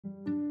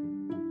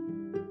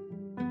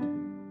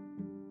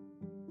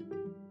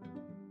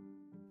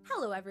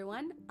Hello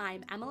everyone,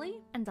 I'm Emily.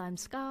 And I'm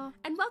Scar.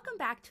 And welcome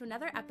back to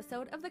another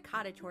episode of the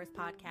Cottage Horse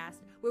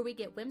Podcast, where we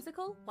get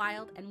whimsical,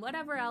 wild, and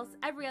whatever else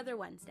every other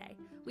Wednesday.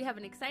 We have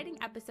an exciting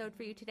episode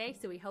for you today,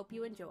 so we hope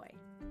you enjoy.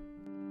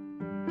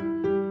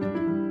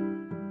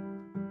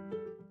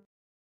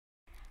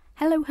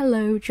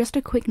 Hello, just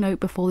a quick note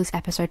before this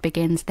episode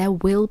begins, there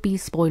will be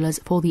spoilers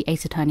for the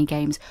Ace Attorney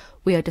games.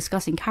 We are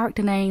discussing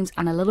character names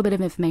and a little bit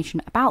of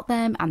information about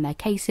them and their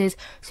cases,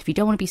 so if you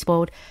don't want to be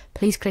spoiled,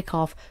 please click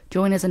off,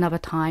 join us another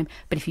time,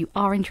 but if you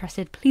are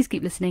interested, please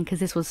keep listening because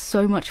this was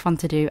so much fun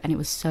to do and it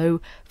was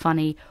so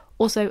funny.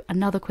 Also,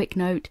 another quick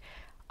note,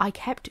 I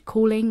kept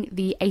calling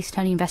the Ace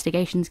Attorney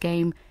Investigations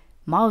game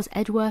Miles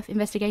Edgeworth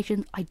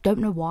Investigations. I don't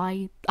know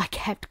why I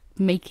kept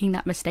making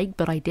that mistake,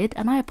 but I did,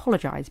 and I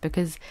apologise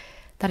because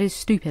that is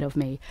stupid of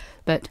me,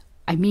 but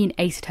I mean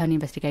Ace Attorney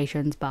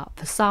Investigations, but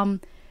for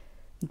some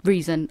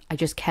reason I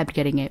just kept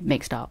getting it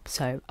mixed up,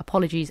 so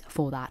apologies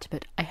for that,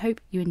 but I hope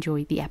you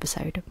enjoyed the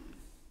episode.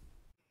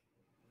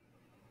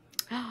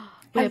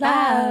 We're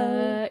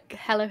back!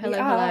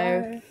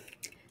 Hello.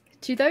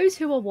 To those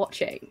who are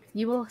watching,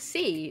 you will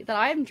see that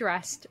I am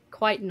dressed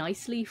quite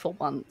nicely for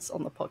once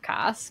on the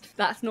podcast.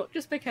 That's not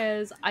just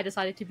because I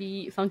decided to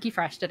be funky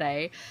fresh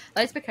today,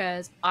 that is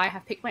because I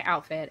have picked my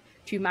outfit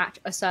to match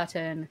a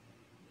certain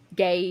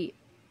gay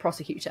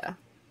prosecutor.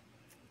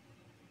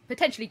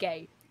 Potentially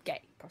gay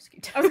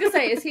prosecutor. I was gonna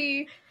say, is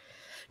he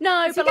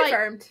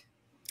confirmed?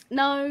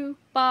 No,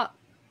 but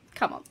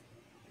come on.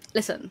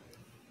 Listen.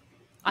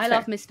 I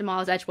love Mr.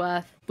 Miles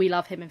Edgeworth. We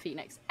love him in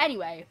Phoenix.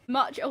 Anyway,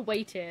 much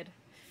awaited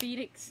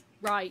Phoenix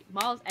Wright,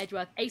 Miles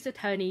Edgeworth, Ace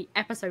Attorney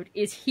episode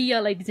is here,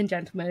 ladies and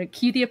gentlemen.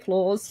 Cue the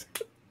applause.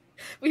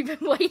 We've been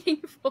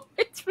waiting for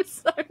it for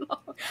so long.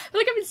 I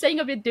feel like I've been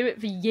saying I'm going to do it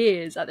for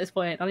years at this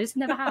point. I just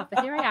never have.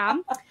 But here I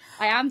am.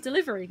 I am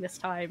delivering this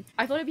time.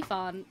 I thought it'd be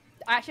fun.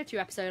 I actually have 2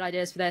 episode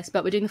ideas for this,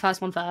 but we're doing the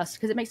first one first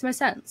because it makes the most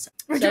sense.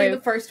 We're doing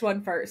the first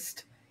one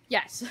first.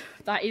 Yes,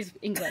 that is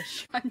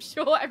English. I'm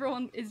sure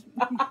everyone is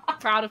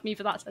proud of me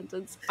for that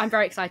sentence. I'm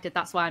very excited.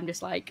 That's why I'm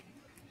just like,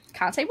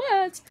 can't say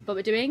words. But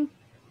we're doing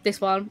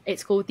this one.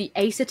 It's called the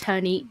Ace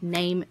Attorney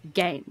Name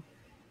Game.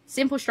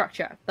 Simple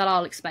structure that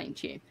I'll explain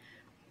to you.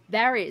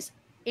 There is,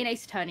 in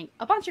Ace Attorney,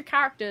 a bunch of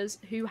characters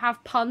who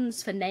have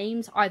puns for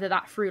names, either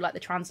that through like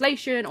the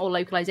translation or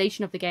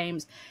localization of the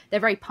games. They're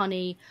very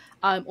punny,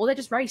 or they're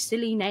just very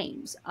silly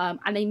names,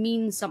 and they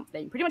mean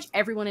something. Pretty much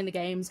everyone in the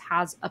games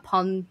has a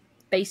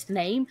pun-based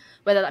name,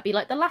 whether that be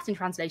like the Latin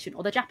translation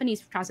or the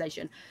Japanese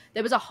translation.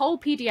 There was a whole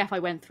PDF I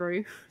went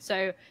through,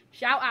 so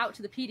shout out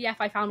to the PDF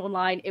I found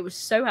online. It was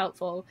so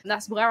helpful. And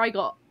that's where I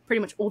got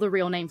pretty much all the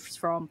real names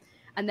from.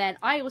 And then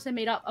I also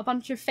made up a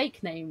bunch of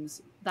fake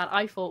names that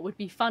I thought would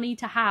be funny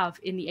to have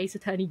in the Ace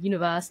Attorney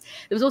universe.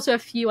 There was also a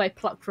few I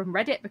plucked from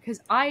Reddit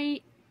because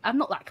I am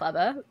not that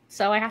clever,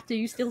 so I have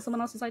to steal someone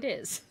else's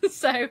ideas.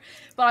 But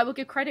I will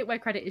give credit where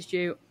credit is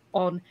due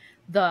on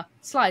the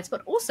slides.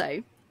 But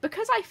also,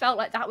 because I felt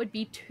like that would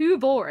be too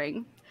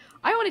boring,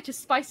 I wanted to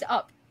spice it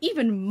up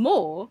even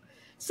more.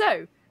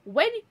 So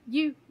when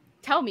you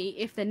tell me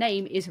if the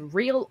name is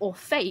real or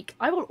fake,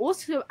 I will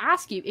also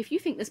ask you if you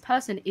think this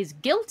person is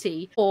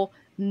guilty or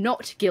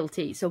not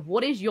guilty. So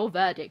what is your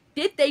verdict?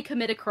 Did they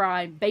commit a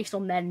crime based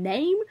on their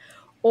name,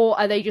 or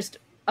are they just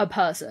a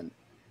person?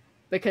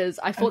 Because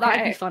I thought that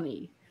would be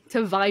funny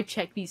to vibe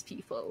check these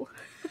people.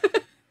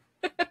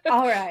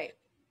 All right.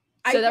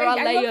 So there are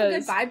layers. I love a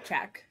good vibe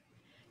check.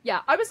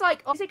 Yeah, I was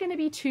like, oh, is it going to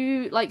be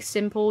too like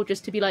simple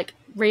just to be like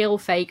real,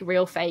 fake,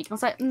 real, fake? I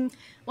was like, I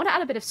want to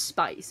add a bit of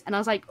spice. And I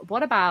was like,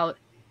 what about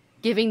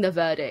giving the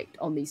verdict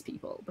on these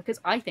people? Because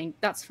I think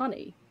that's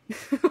funny.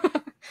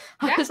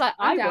 I was like,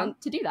 I want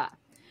to do that.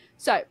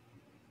 So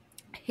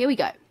here we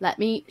go. Let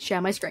me share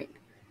my screen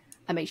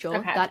and make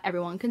sure that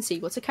everyone can see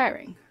what's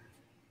occurring.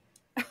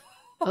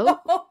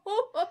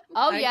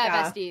 Oh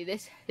yeah, bestie.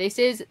 This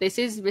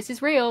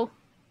is real.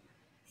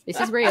 This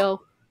is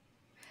real.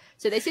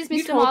 So this is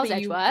Mr. Miles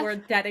Edgeworth. You were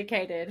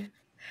dedicated.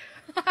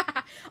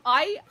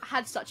 I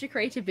had such a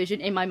creative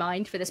vision in my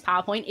mind for this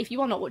PowerPoint. If you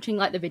are not watching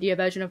like the video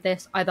version of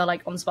this, either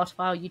like on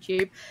Spotify or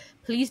YouTube,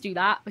 please do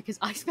that because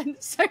I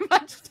spent so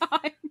much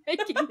time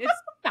making this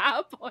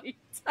PowerPoint.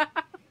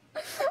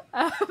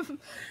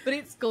 But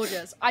it's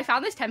gorgeous. I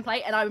found this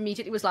template and I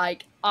immediately was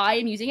like, I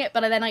am using it,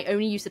 but then I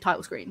only used the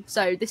title screen.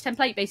 So this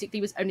template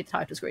basically was only the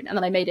title screen, and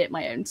then I made it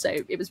my own. So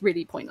it was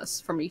really pointless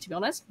for me, to be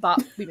honest,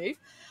 but we move.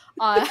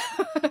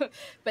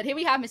 But here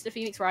we have Mr.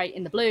 Phoenix Wright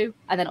in the blue,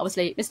 and then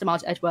obviously Mr.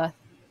 Miles Edgeworth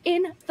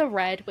in the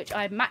red, which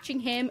I'm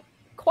matching him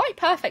quite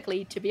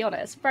perfectly, to be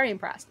honest. Very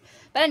impressed.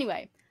 But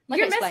anyway, like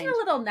you're missing a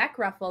little neck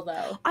ruffle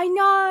though. I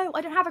know.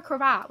 I don't have a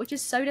cravat, which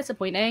is so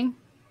disappointing.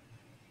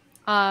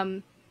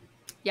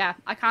 Yeah,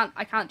 I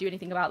can't do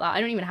anything about that.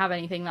 I don't even have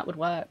anything that would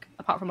work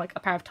apart from like a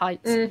pair of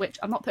tights, which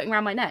I'm not putting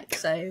around my neck.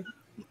 So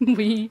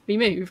we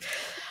move.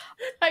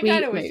 I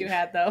kind of wish you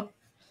had though.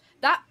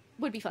 That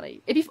would be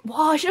funny. It'd be.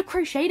 Wow, I should have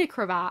crocheted a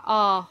cravat.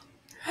 Oh,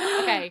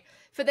 okay.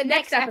 For the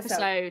next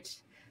episode,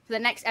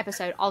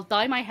 I'll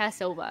dye my hair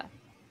silver.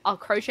 I'll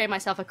crochet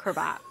myself a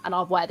cravat and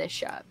I'll wear this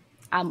shirt,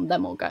 and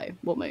then we'll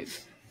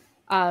move.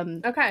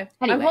 Okay.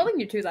 Anyway. I'm holding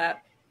you to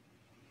that.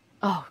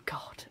 Oh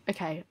God.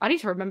 Okay, I need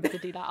to remember to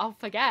do that. I'll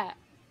forget.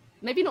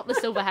 Maybe not the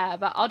silver hair,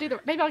 but I'll do the.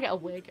 Maybe I'll get a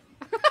wig.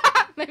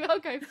 Maybe I'll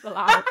go full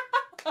out.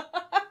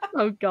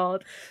 Oh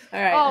God.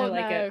 All right. Oh, I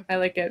like no. it. I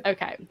like it.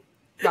 Okay.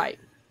 Right.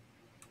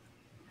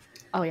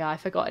 Oh yeah, I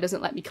forgot. It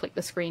doesn't let me click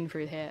the screen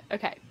through here.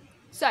 Okay.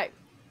 So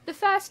the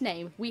first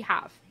name we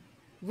have,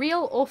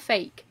 real or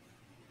fake,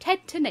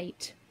 Ted to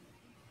Nate.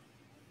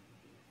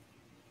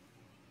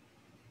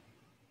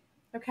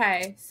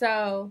 Okay.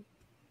 So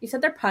you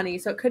said they're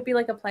punny, so it could be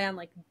like a play on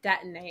like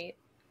detonate.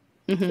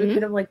 Mm-hmm. So we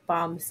could have like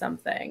bombed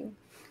something.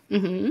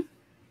 Mm-hmm.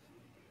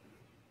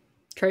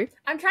 True.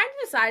 I'm trying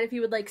to decide if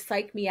you would like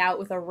psych me out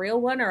with a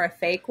real one or a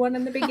fake one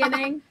in the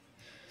beginning.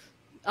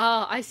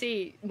 Oh, I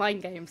see.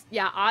 Mind games.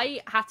 Yeah,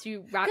 I had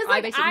to. I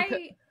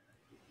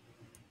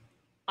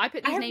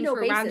put these names no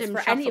for a random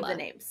for shuffler. any of the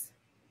names.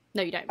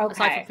 No, you don't. Okay.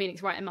 Aside from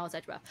Phoenix Wright and Miles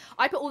Edgeworth,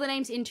 I put all the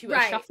names into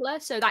a shuffler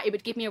so that it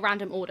would give me a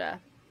random order,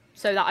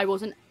 so that I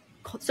wasn't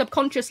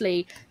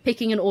subconsciously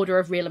picking an order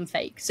of real and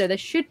fake. So there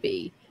should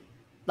be,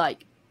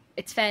 like,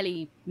 it's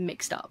fairly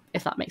mixed up,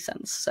 if that makes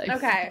sense. So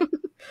okay.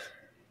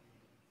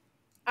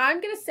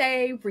 I'm gonna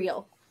say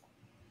real.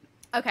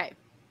 Okay.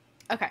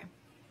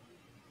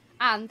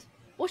 And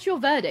what's your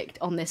verdict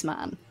on this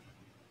man?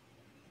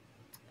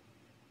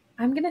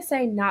 I'm gonna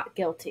say not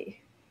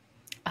guilty.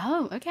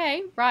 Oh,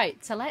 okay.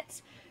 Right. So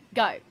let's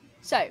go.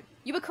 So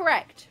you were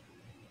correct.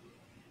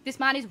 This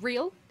man is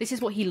real. This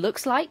is what he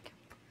looks like.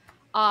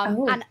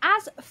 And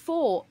as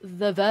for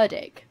the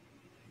verdict,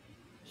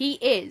 he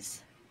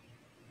is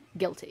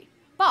guilty.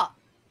 But,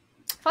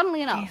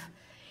 funnily enough,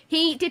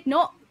 he did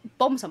not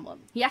bomb someone.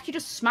 He actually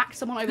just smacked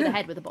someone over the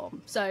head with a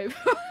bomb. So,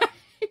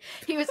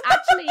 he was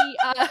actually,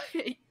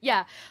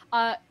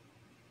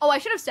 oh, I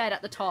should have said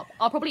at the top,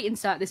 I'll probably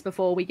insert this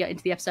before we get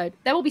into the episode.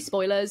 There will be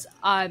spoilers,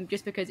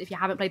 just because if you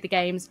haven't played the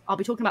games, I'll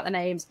be talking about the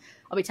names.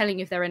 I'll be telling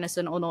you if they're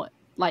innocent or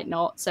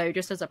not. So,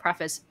 just as a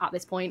preface at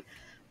this point.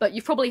 But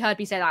you've probably heard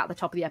me say that at the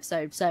top of the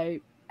episode. So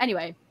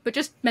anyway, but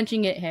just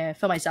mentioning it here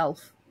for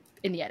myself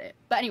in the edit.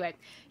 But anyway,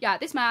 yeah,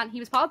 this man, he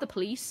was part of the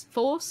police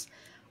force.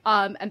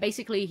 And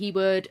basically he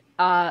would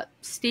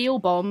steal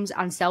bombs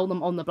and sell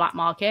them on the black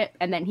market.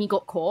 And then he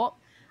got caught.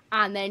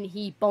 And then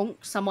he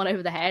bonked someone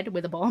over the head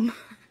with a bomb.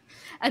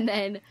 And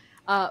then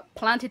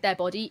planted their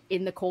body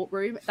in the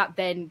courtroom that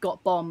then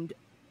got bombed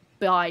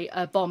by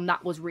a bomb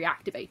that was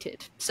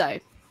reactivated. So,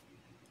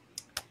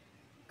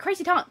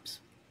 crazy times.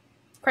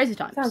 Crazy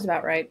times. Sounds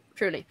about right.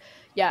 Truly.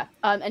 Yeah.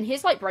 And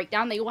his, like,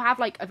 breakdown, they all have,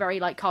 like, a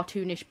very, like,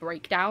 cartoonish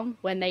breakdown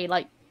when they,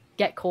 like,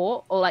 get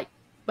caught, or, like,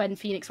 when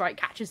Phoenix Wright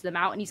catches them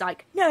out and he's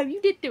like, no,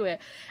 you did do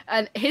it.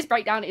 And his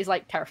breakdown is,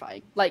 like,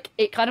 terrifying. Like,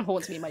 it kind of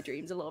haunts me in my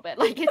dreams a little bit.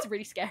 Like, it's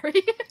really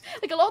scary.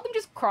 Like, a lot of them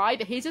just cry,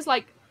 but his is,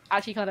 like,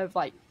 actually kind of,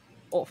 like,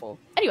 awful.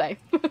 Anyway,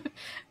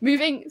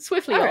 moving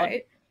swiftly on.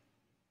 Right.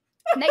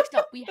 Next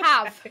up, we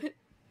have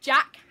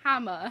Jack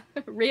Hammer.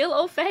 Real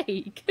or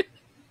fake?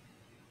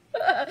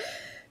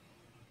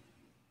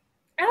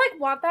 I,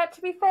 like, want that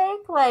to be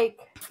fake, like...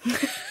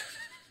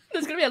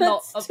 There's gonna be a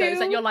lot of those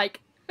that you're like,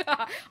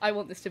 I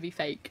want this to be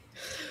fake.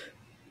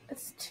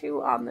 It's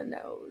too on the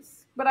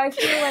nose. But I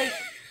feel like,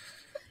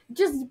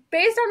 just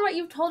based on what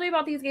you've told me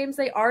about these games,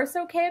 they are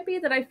so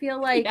campy that I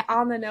feel like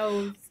on the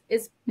nose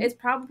is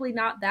probably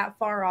not that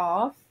far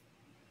off.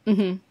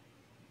 Mm-hmm.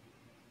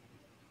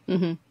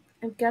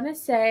 I'm gonna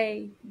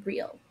say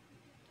real.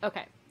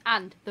 Okay,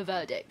 and the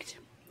verdict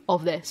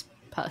of this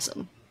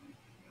person?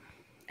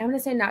 I'm gonna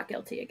say not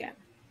guilty again.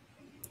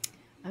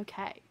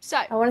 Okay, so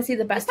I want to see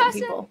the best in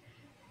people.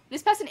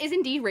 This person is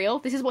indeed real.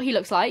 This is what he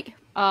looks like.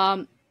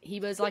 He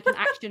was like an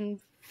action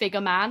figure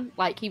man.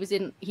 Like he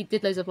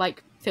did loads of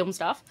like film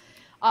stuff.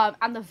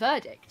 And the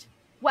verdict,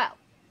 well,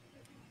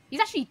 he's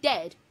actually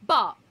dead,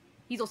 but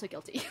he's also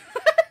guilty.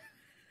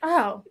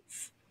 Oh.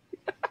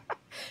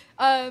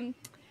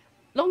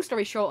 Long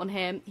story short on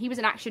him, he was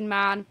an action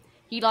man.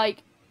 He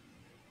like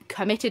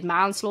committed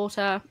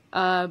manslaughter.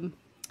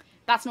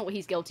 That's not what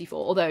he's guilty for,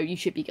 although you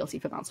should be guilty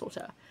for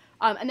manslaughter.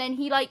 And then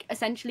he, like,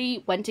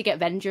 essentially went to get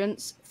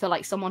vengeance for,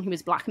 like, someone who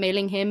was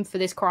blackmailing him for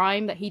this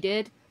crime that he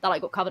did, that,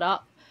 like, got covered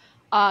up.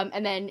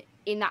 And then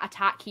in that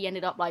attack, he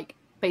ended up, like,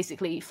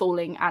 basically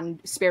falling and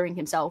spearing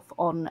himself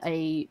on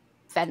a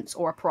fence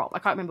or a prop. I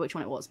can't remember which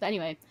one it was. But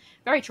anyway,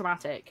 very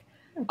traumatic.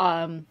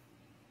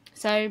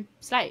 So,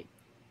 slay.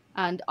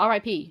 And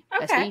R.I.P.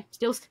 Okay.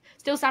 Bestie.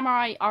 Still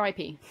samurai,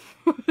 R.I.P.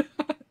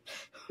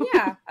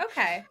 Yeah,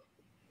 okay.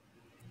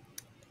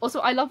 Also,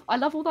 I love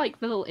all like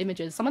the little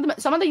images. Some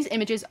of these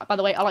images, by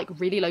the way, are like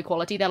really low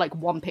quality. They're like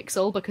 1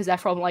 pixel because they're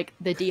from like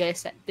the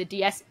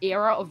DS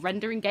era of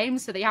rendering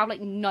games, so they have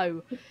like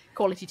no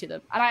quality to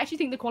them. And I actually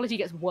think the quality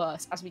gets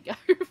worse as we go,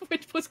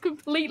 which was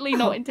completely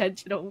not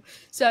intentional.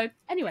 So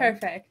anyway,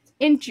 perfect.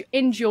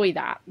 Enjoy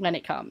that when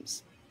it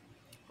comes.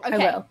 Okay, I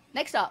will.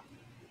 Next up,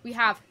 we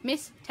have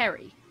Miss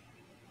Terry.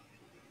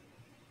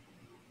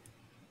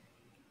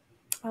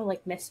 Oh,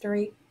 like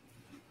mystery.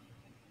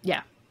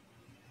 Yeah.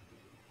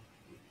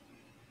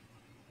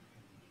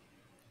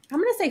 I'm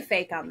going to say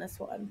fake on this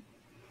one.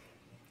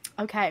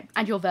 Okay,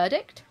 and your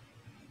verdict?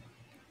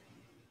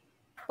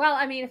 Well,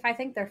 I mean, if I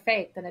think they're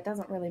fake, then it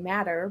doesn't really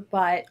matter.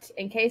 But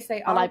in case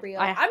they are real,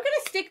 I'm going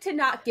to stick to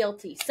not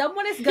guilty.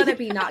 Someone is going to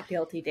be not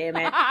guilty, damn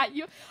it.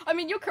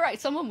 You're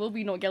correct. Someone will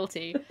be not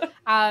guilty.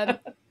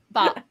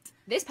 But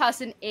this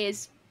person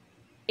is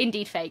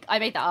indeed fake. I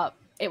made that up.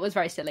 It was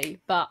very silly.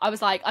 But I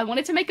was like, I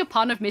wanted to make a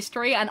pun of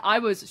mystery, and I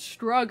was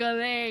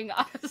struggling.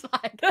 I was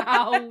like,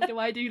 how do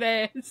I do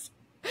this?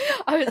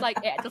 I was like,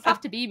 it does have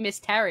to be Miss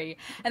Terry.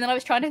 And then I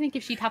was trying to think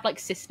if she'd have like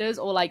sisters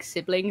or like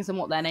siblings and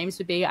what their names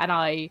would be, and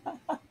I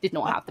did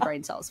not have the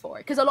brain cells for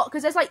it.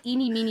 Because there's like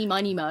Eeny, Meeny,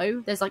 Miny,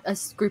 Mo. There's like a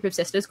group of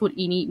sisters called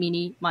Eeny,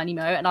 Meeny, Miny,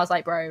 Mo, and I was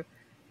like, bro,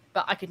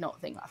 but I could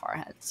not think that far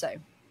ahead. So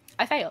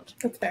I failed.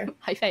 That's fair.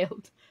 I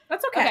failed.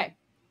 That's okay.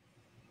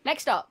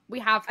 Next up, we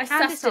have I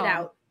Candice sussed it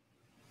out.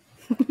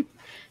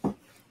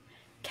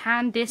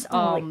 Candice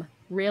Arm.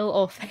 Real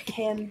or fake?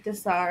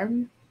 Candice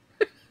Arm.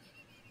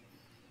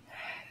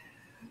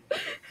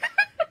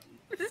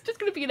 This is just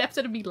going to be an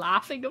episode of me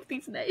laughing of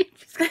these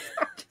names.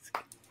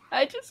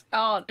 I just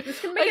can't.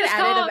 Just gonna make an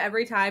edit of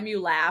every time you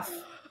laugh.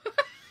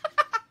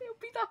 It'll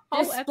be the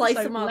whole just episode.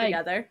 splice them all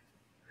together.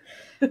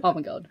 Oh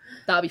my god,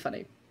 that'd be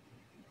funny.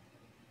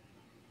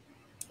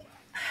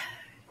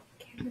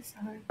 Candice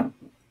Arm.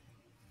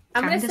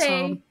 I'm gonna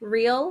say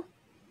real.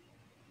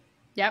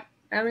 Yep.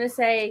 I'm gonna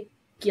say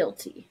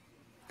guilty.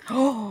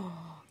 Oh,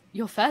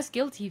 your first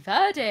guilty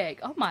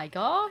verdict. Oh my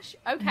gosh.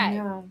 Okay.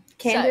 Yeah.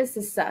 Candice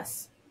is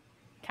sus.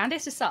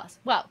 Candice is sus.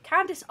 Well,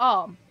 Candice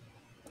Arm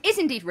is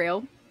indeed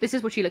real. This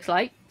is what she looks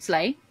like.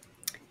 Slay.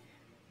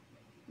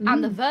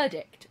 And the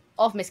verdict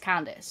of Miss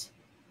Candice.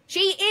 She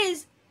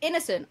is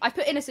innocent. I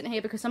put innocent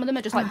here because some of them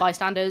are just like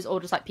bystanders or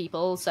just like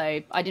people. So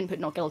I didn't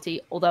put not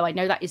guilty, although I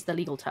know that is the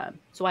legal term.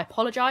 So I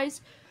apologise,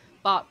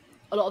 but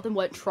a lot of them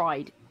weren't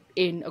tried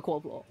in a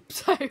court of law.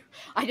 So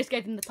I just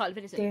gave them the title of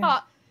innocent. Damn.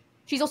 But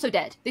she's also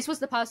dead. This was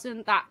the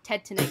person that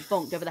Ted Tenay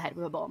bonked over the head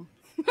with a bomb.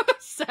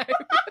 So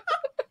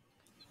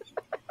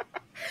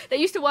they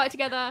used to work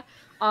together.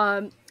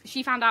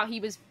 She found out he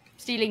was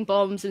stealing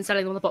bombs and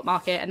selling them on the black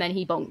market, and then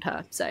he bonked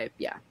her. So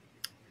yeah.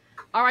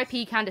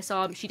 R.I.P. Candice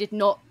Arm. She did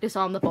not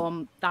disarm the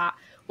bomb that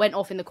went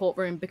off in the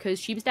courtroom because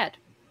she was dead.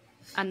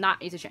 And that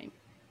is a shame.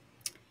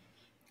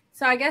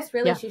 So I guess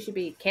really she should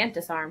be can't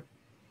disarm.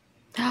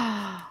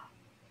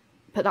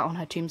 Put that on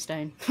her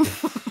tombstone.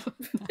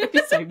 That'd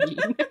be so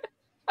mean.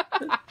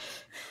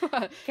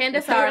 Can't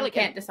disarm,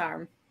 can't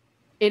disarm.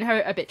 In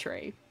her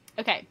obituary.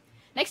 Okay.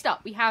 Next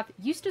up, we have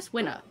Eustace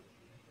Winner.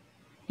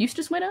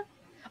 Eustace Winner?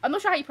 I'm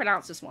not sure how you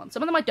pronounce this one.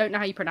 Some of them I don't know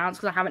how you pronounce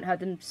because I haven't heard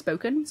them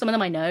spoken. Some of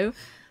them I know.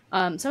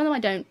 Some of them I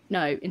don't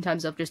know in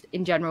terms of just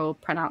in general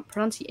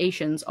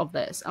pronunciations of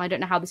this. And I don't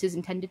know how this is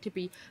intended to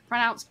be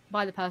pronounced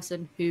by the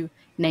person who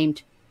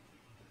named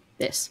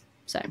this.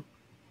 So,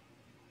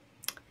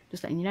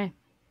 just letting you know.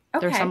 Okay.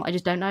 There are some I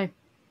just don't know.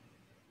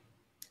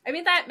 I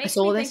mean, that makes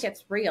me think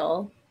it's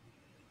real.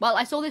 Well,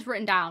 I saw this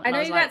written down. I know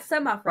you got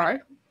some off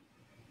right.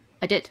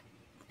 I did.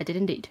 I did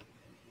indeed.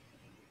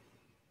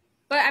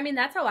 But, I mean,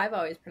 that's how I've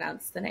always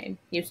pronounced the name.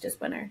 Eustace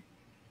Winner.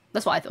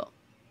 That's what I thought.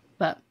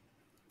 But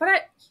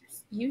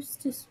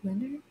Eustace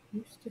Winner?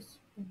 Eustace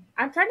Winner.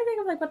 I'm trying to think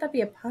of, like, what that'd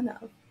be a pun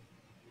of.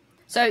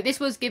 So, this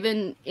was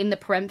given in the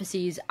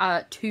parentheses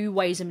 2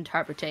 ways of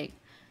interpreting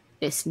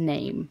this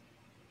name.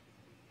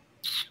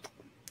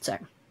 So,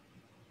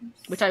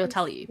 which I will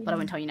tell you, but I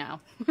won't tell you now.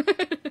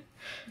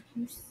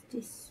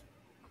 Eustace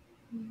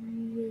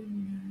Winner.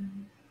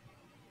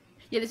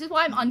 Yeah, this is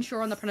why I'm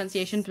unsure on the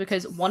pronunciation,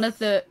 because one of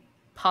the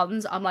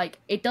puns, I'm like,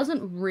 it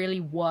doesn't really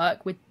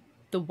work with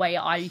the way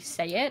I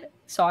say it.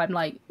 So I'm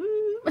like,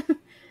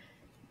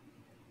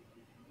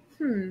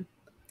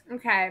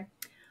 Okay.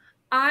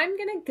 I'm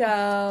gonna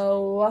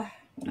go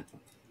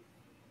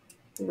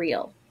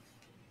real.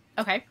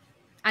 Okay.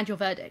 And your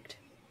verdict?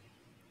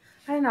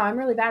 I don't know. I'm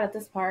really bad at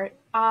this part.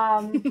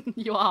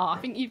 You are. I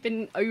think you've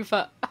been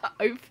over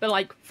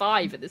like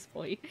 5 at this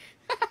point.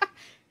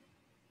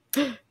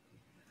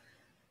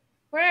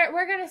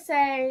 We're gonna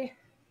say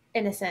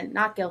innocent,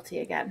 not guilty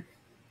again.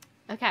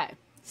 Okay.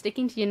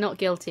 Sticking to your not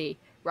guilty.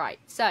 Right.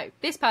 So,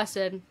 this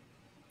person,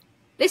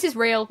 this is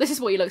real. This is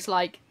what he looks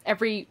like.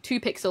 Every 2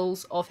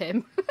 pixels of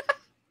him.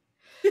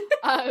 What's with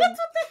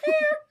the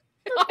hair?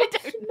 I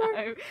don't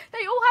know.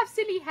 They all have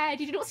silly hair.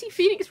 Did you not see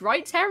Phoenix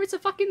Wright's hair? It's a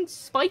fucking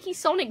spiky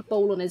Sonic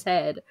ball on his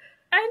head.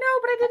 I know,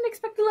 but I didn't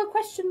expect a little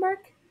question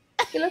mark.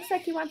 He looks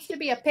like he wants to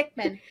be a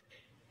Pikmin.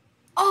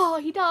 Oh,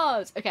 he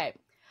does. Okay.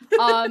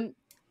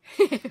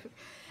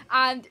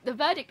 And the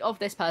verdict of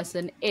this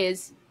person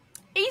is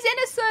he's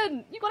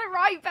innocent. You got it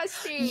right,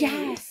 bestie.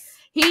 Yes.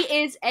 He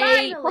is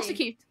a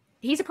prosecutor.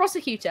 He's a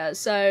prosecutor.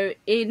 So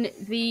in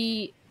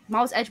the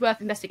Miles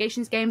Edgeworth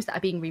Investigations games that are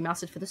being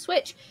remastered for the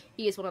Switch,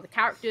 he is one of the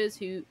characters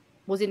who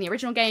was in the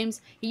original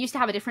games. He used to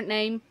have a different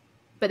name,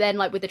 but then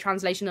like with the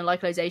translation and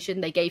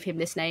localization, they gave him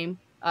this name.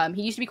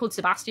 He used to be called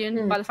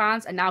Sebastian by the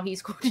fans, and now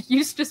he's called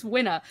Eustace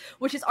Winner,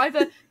 which is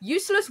either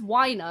Useless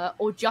Whiner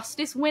or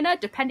Justice Winner,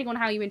 depending on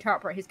how you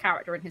interpret his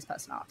character and his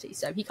personality.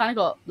 So he kind of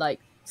got,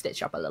 like,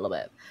 stitched up a little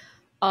bit.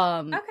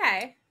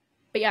 Okay.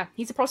 But yeah,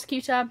 he's a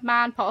prosecutor,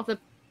 man, part of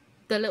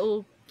the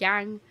little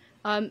gang.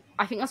 I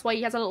think that's why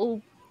he has a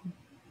little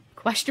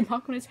question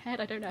mark on his head.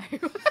 I don't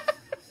know.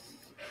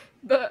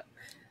 But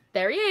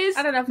there he is.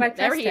 I don't know if I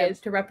trust him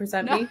to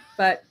represent me,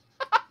 but...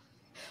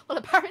 Well,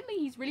 apparently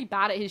he's really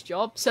bad at his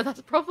job, so that's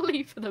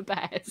probably for the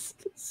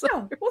best. So,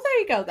 oh, well, there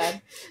you go,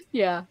 then.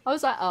 Yeah, I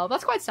was like, oh,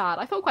 that's quite sad.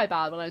 I felt quite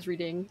bad when I was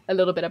reading a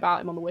little bit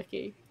about him on the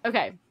wiki.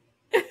 Okay,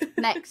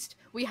 next,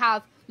 we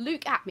have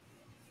Look at Me.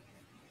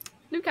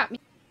 Look at Me.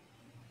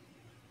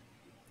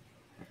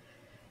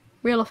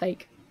 Real or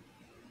fake?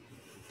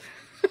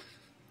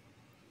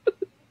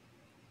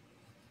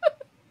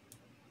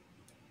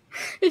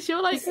 It's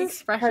your, like,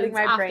 expressions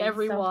after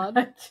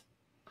everyone.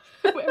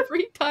 So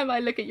every time I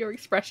look at your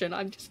expression,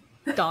 I'm just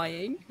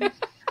dying.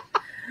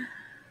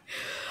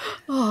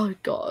 Oh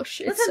gosh.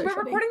 Listen, we're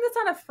recording this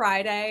on a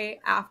Friday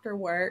after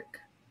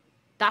work.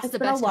 That's the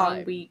best time. It's been a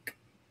long week.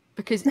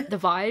 Because the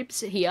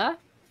vibes here,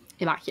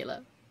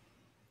 immaculate.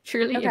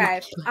 Truly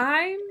immaculate.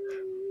 I'm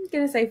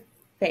gonna say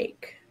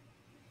fake.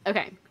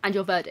 Okay, and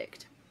your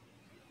verdict?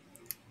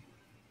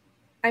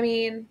 I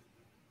mean,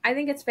 I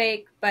think it's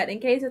fake, but in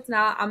case it's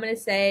not, I'm gonna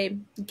say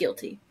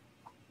guilty.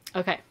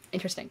 Okay,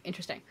 interesting.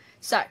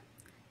 So,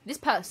 this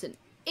person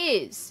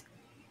he's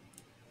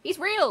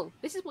real.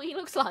 This is what he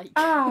looks like.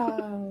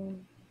 Oh.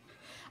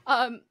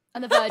 And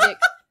the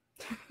verdict.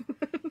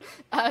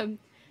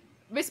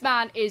 This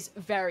man is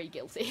very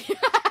guilty.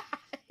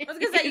 I was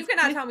gonna say, you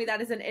cannot tell me that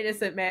is an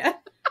innocent man.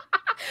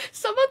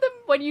 Some of them,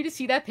 when you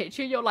see their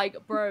picture, you're like,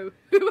 bro,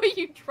 who are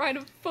you trying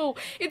to fool?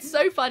 It's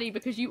so funny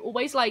because you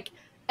always, like,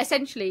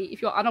 essentially,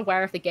 if you're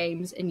unaware of the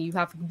games and you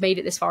have made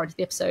it this far into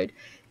the episode,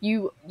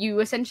 you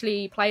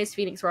essentially play as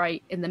Phoenix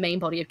Wright in the main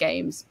body of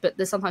games, but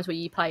there's sometimes where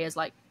you play as,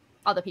 like,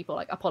 other people,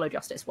 like Apollo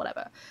Justice,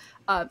 whatever.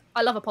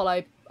 I love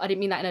Apollo. I didn't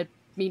mean that in a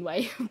mean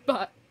way,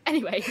 but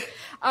anyway,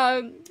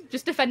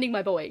 just defending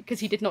my boy because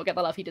he did not get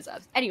the love he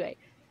deserves. Anyway,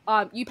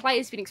 you play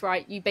as Phoenix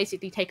Wright. You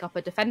basically take up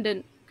a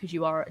defendant because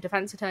you are a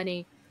defense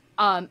attorney.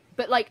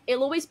 But, like,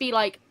 it'll always be,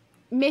 like,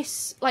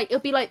 it'll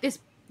be, like, this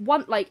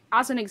one, like,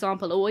 as an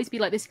example, it'll always be,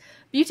 like, this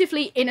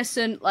beautifully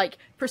innocent, like,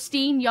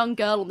 pristine young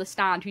girl on the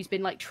stand who's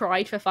been, like,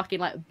 tried for fucking,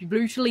 like,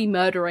 brutally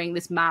murdering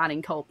this man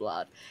in cold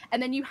blood.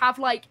 And then you have,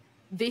 like,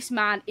 this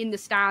man in the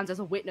stands as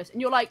a witness,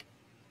 and you're like,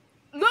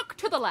 look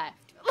to the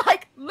left.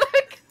 Like,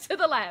 look to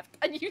the left.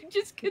 And you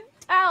just can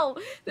tell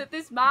that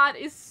this man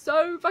is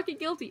so fucking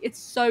guilty. It's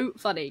so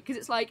funny. Because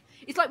it's like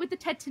with the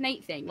Ted to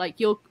Nate thing. Like,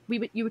 you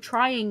were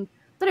trying...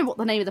 I don't know what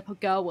the name of the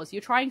girl was.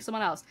 You're trying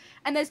someone else.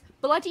 And there's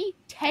bloody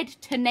Ted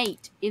to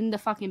Nate in the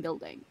fucking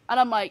building. And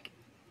I'm like,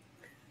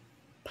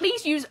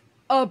 please use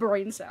a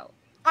brain cell.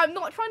 I'm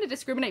not trying to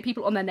discriminate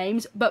people on their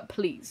names, but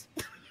please.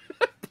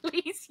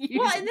 Please use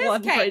well, in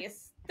this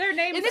case, their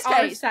names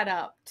are set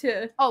up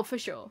to... Oh, for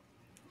sure.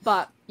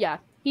 But, yeah,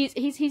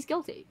 he's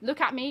guilty.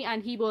 Look at Me,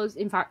 and he was,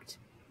 in fact,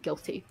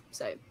 guilty.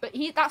 So, but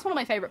that's one of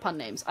my favourite pun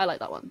names. I like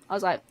that one. I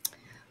was like,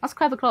 that's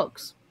clever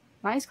clogs.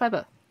 That is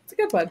clever. It's a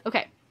good one.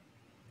 Okay.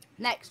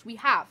 Next, we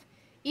have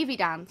Evie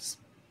Dance.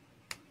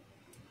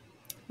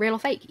 Real or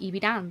fake? Evie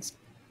Dance.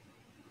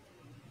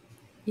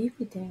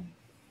 Evie Dance.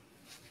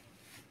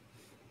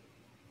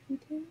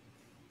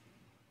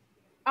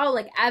 Oh,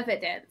 like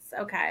evidence.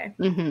 Okay.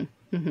 Mm-hmm.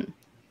 I'm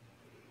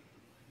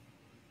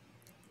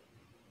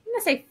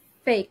gonna say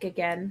fake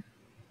again.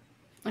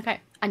 Okay.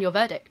 And your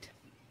verdict?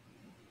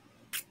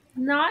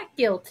 Not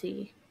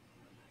guilty.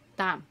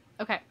 Damn.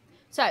 Okay.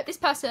 So, this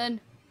person...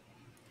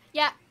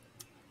 Yeah.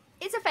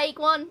 It's a fake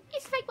one.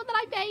 It's a fake one that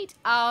I made.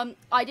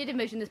 I did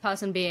envision this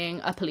person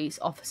being a police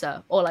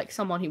officer or, like,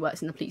 someone who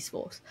works in the police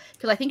force.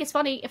 Because I think it's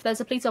funny if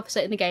there's a police officer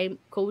in the game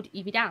called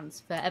Evie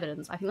Dance for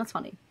evidence. I think that's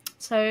funny.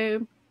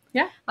 So,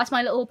 yeah. That's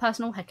my little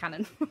personal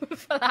headcanon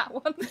for that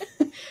one.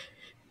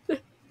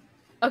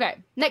 Okay,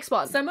 next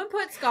one. Someone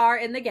put Scar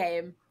in the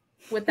game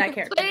with that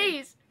character.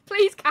 Please,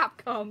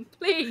 Capcom.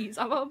 Please,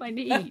 I'm on my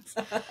knees.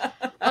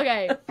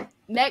 Okay,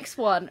 next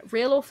one.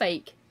 Real or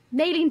fake?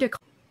 Nailing the...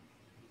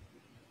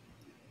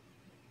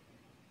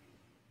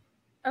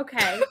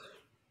 Okay.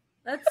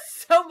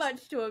 That's so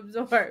much to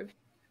absorb.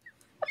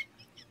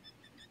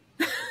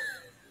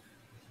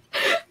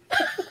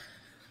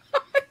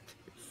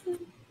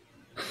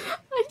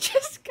 I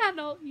just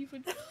cannot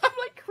even... I'm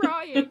like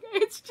crying.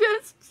 It's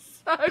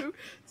just so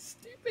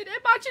stupid.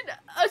 Imagine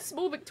a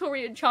small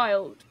Victorian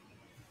child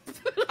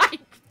like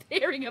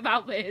hearing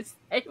about this.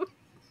 I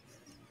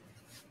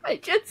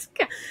just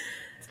cannot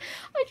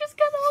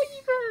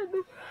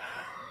even.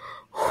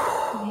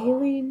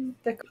 Nailing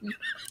the...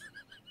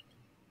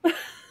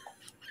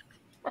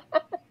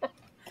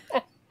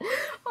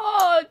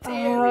 Oh,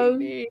 dear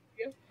me.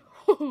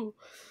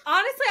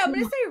 Honestly, I'm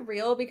going to say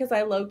real because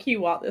I low-key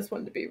want this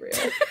one to be real.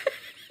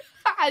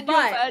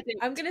 But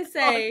I'm going to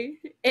say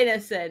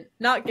innocent,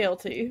 not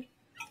guilty.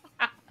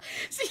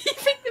 So you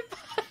think the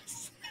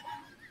person...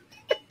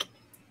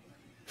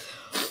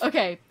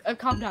 Okay, I've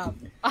calmed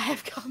down. I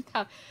have calmed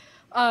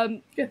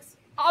down. Yes.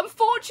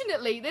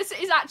 Unfortunately, this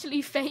is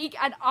actually fake,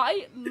 and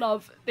I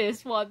love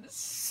this one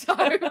so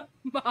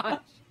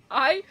much.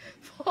 I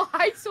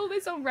saw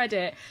this on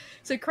Reddit.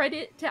 So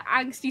credit to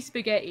Angsty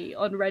Spaghetti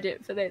on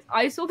Reddit for this.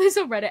 I saw this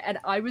on Reddit and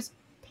I was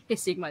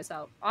pissing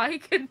myself. I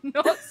could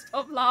not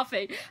stop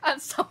laughing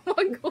at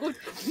someone called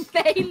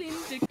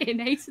Naylin in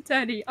Ace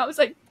Attorney. I was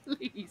like,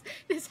 please,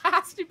 this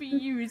has to be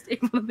used in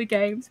one of the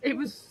games. It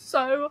was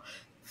so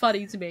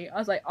funny to me. I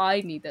was like,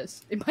 I need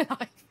this in my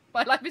life.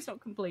 My life is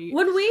not complete.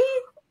 When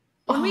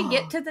we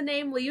get to the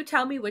name, will you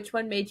tell me which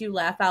one made you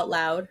laugh out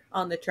loud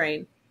on the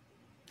train?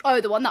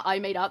 Oh, the one that I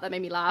made up that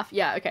made me laugh?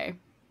 Yeah, okay.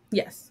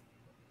 Yes.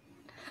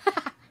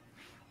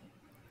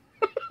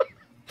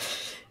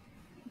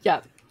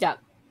 Yeah.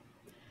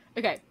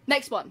 Okay,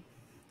 next one.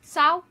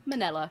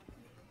 Salmonella.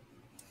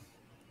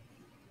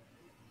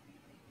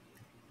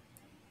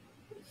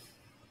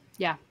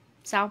 Yeah,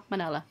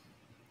 salmonella.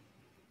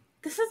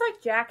 This is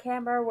like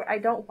Jackhammer, where I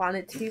don't want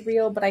it to be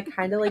real, but I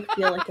kind of like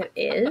feel like it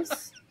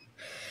is.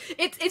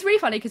 It's really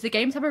funny because the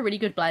games have a really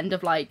good blend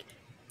of like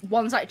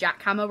ones like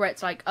Jackhammer where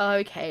it's like, oh,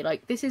 okay,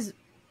 like this is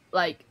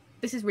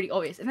really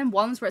obvious, and then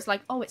ones where it's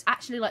like, oh, it's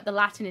actually like the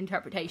Latin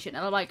interpretation,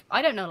 and I'm like,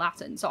 I don't know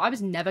Latin, so I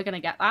was never gonna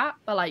get that,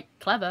 but like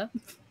clever.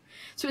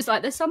 So it's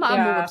like there's some that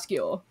are more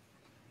obscure.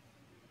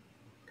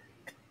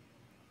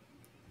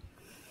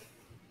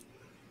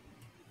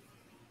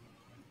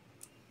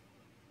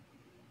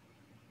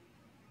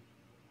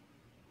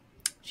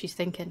 She's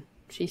thinking.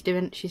 She's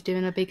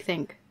doing a big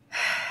think.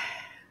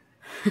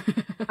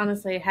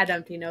 Honestly, head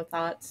empty, no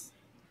thoughts.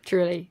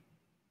 Truly.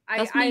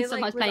 That's me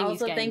sometimes was playing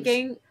also these games.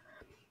 thinking.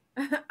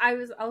 I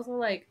was also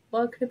like,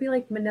 well, it could be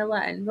like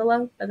manila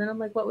envelope, and then I'm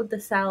like, what would the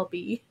Sal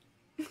be?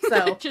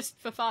 So just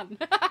for fun.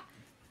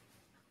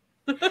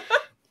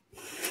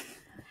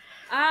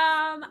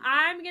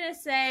 I'm gonna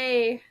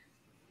say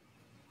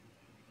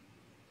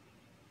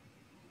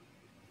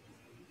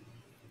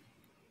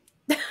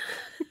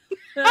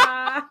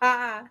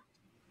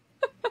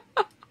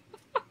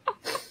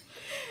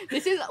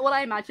This is what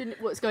I imagine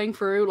what's going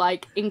through,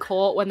 like, in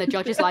court when the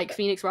judge is like,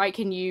 Phoenix Wright,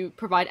 can you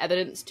provide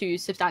evidence to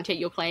substantiate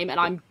your claim? And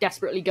I'm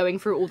desperately going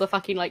through all the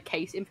fucking, like,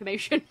 case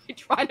information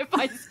trying to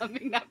find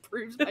something that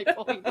proves my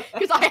point,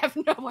 because I have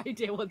no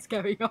idea what's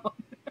going on.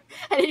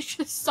 And it's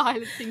just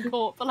silence in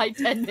court for, like,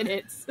 10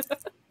 minutes.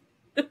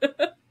 And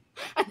they're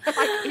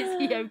like, is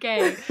he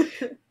okay?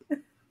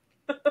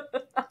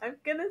 I'm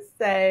gonna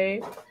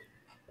say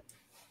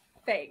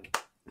fake.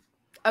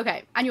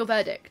 Okay, and your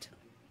verdict,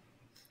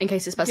 in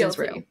case this person's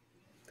real.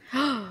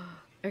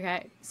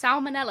 Okay,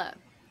 salmonella.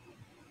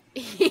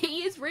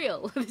 He is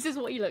real. This is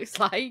what he looks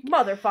like.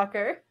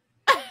 Motherfucker.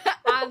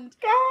 And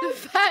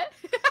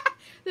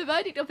the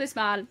verdict of this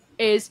man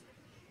is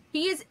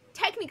he is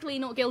technically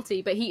not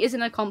guilty, but he is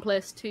an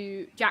accomplice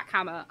to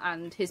Jackhammer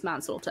and his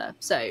manslaughter.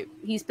 So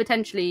he's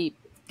potentially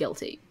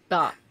guilty,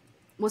 but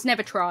was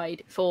never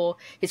tried for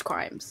his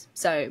crimes.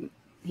 So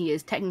he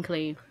is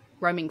technically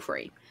roaming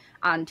free.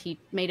 And he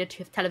made a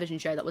television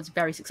show that was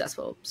very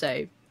successful.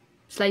 So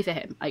slay for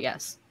him, I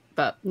guess.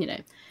 But, you know.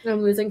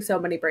 I'm losing so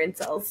many brain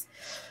cells.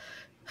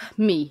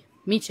 Me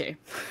too.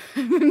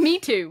 Me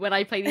too, when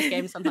I play these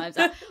games sometimes.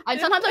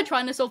 Sometimes I'm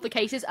trying to solve the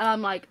cases and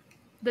I'm like,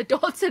 the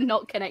dots are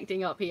not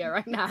connecting up here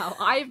right now.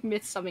 I've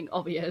missed something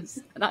obvious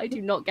and I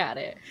do not get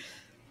it.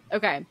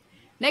 Okay,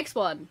 next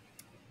one.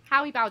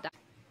 Howie bowed down.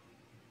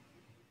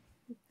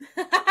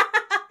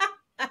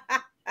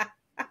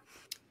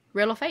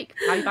 Real or fake?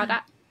 Howie bowed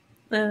down.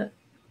 I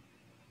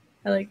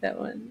like that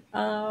one.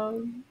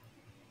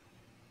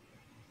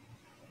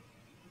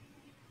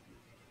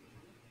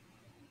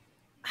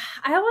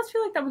 I almost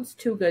feel like that one's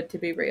too good to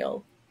be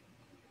real.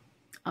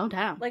 Oh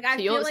damn! Like I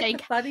feel like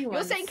the funny ones.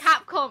 You're saying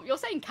Capcom. You're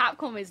saying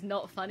Capcom is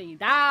not funny.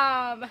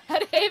 Damn!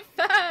 Head it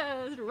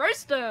first.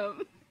 Roast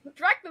them.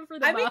 Drag them through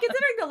the mud. I mean,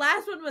 considering the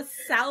last one was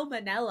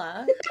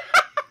salmonella.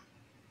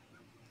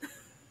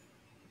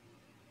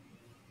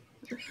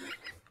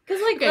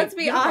 Because, like, okay, let's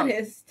be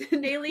honest,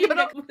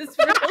 Naylene was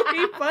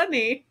really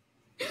funny.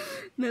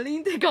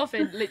 Naylene de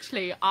Goffin,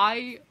 literally,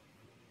 I'm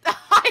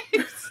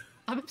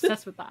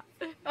obsessed with that.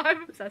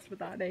 I'm obsessed with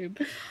that name.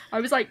 I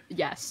was like,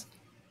 yes.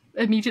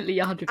 Immediately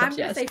 100% yes. I'm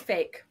gonna say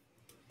fake.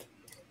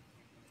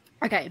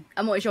 Okay,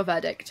 and what is your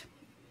verdict?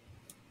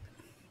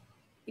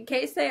 In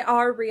case they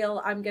are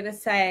real, I'm gonna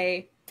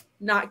say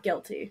not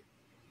guilty.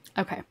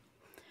 Okay.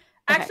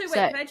 Actually, wait,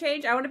 can I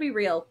change? I want to be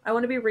real. I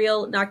want to be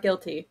real, not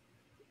guilty.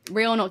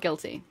 Real, not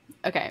guilty.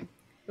 Okay.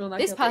 Real, not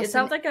this guilty. Person it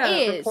sounds like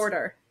a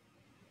reporter.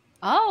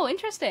 Oh,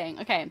 interesting.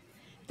 Okay.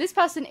 This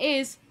person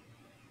is...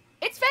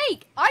 It's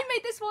fake! I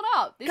made this one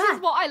up! This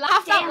is what I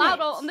laughed out loud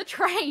on the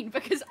train,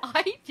 because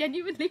I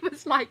genuinely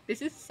was like,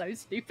 this is so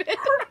stupid.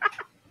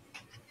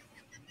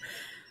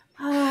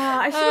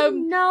 I should have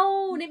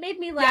known. It made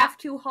me laugh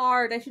too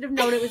hard. I should have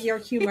known it was your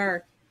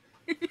humor.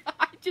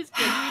 I just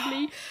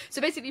genuinely...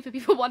 So basically, for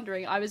people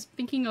wondering, I was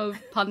thinking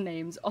of pun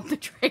names on the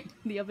train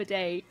the other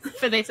day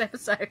for this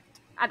episode,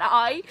 and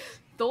I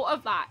thought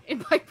of that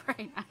in my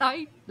brain, and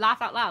I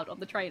laughed out loud on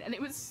the train, and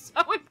it was so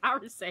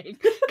embarrassing,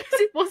 because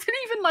it wasn't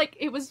even like,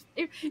 it was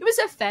like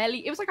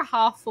a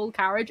half full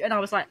carriage, and I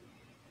was like,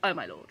 oh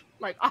my lord,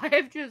 like, I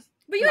have just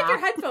But you had your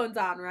headphones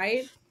on,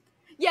 right?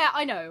 Yeah,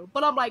 I know,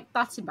 but I'm like,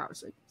 that's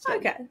embarrassing. So.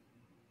 Okay.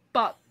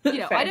 But, you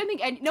know, Fair. I don't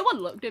think no one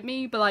looked at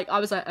me, but, like, I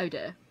was like, oh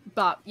dear.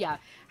 But, yeah,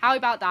 how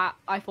about that?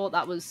 I thought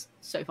that was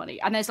so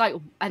funny. And there's, like,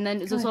 and then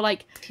there's also,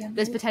 like,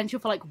 there's potential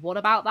for, like, what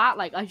about that?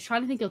 Like, I was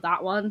trying to think of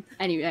that one.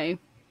 Anyway.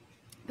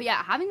 But,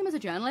 yeah, having them as a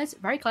journalist,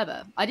 very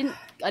clever. I didn't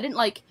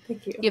like,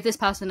 give this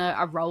person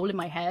a role in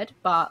my head,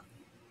 but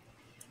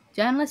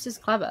journalist is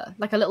clever.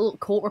 Like a little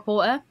court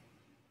reporter.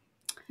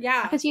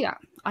 Yeah. I can see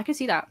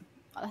that.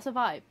 That's a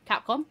vibe.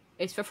 Capcom,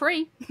 it's for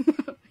free.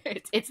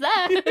 it's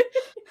there.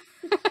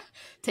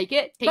 Take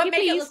it, but make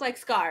please. it look like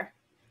Scar.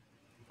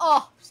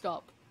 Oh,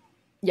 stop.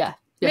 Yeah.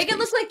 Yes, make it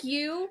look like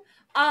you,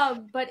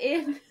 but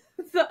in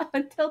the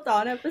Until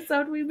Dawn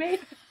episode we made,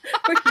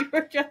 where you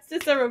were dressed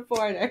as a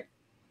reporter.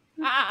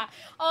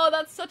 Oh,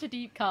 that's such a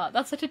deep cut.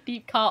 That's such a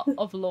deep cut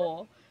of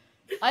lore.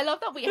 I love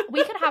that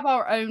we could have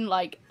our own,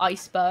 like,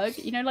 iceberg.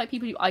 You know, like,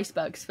 people do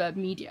icebergs for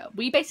media.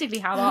 We basically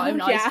have our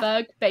own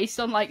iceberg based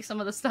on, like, some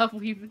of the stuff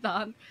we've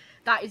done.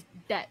 That's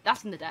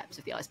in the depths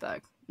of the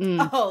iceberg.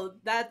 Oh,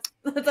 that's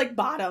like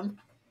bottom.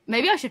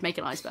 Maybe I should make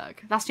an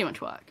iceberg. That's too much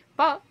work.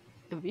 But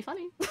it would be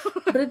funny.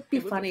 But it'd be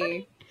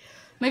funny.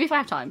 Maybe if I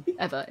have time,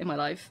 ever, in my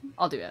life,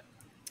 I'll do it.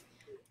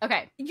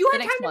 Okay. You had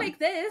time to make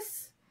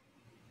this.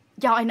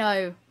 Yeah, I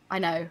know.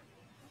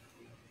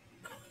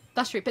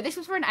 That's true. But this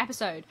was for an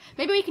episode.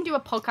 Maybe we can do a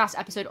podcast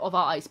episode of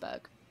our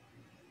iceberg.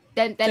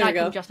 Then I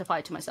can justify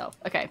it to myself.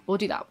 Okay, we'll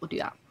do that.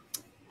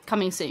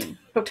 Coming soon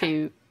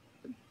to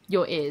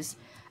your ears.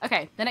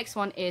 Okay, the next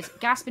one is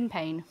gasp in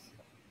pain.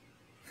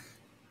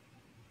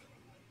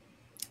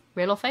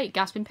 Real or fake?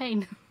 Gasp in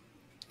pain.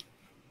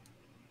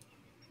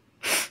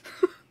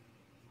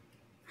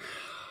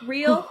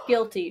 Real,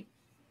 guilty.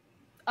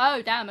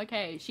 Oh, damn,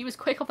 okay. She was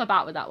quick off the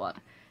bat with that one.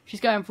 She's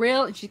going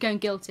real and she's going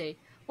guilty.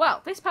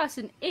 Well, this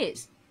person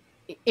is.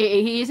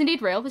 He is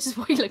indeed real. This is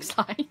what he looks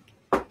like.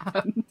 That's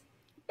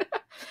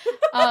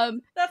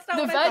not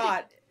what I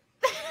thought.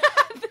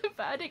 The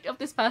verdict of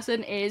this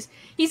person is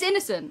he's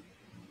innocent.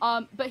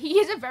 But he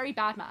is a very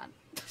bad man.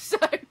 So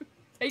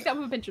take that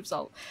with a pinch of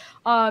salt.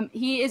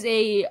 He is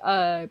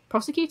a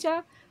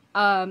prosecutor.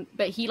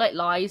 But he, like,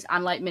 lies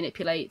and, like,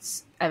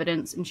 manipulates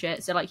evidence and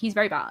shit. So, like, he's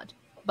very bad.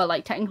 But,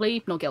 like,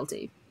 technically not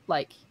guilty.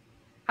 Like,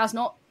 has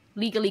not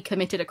legally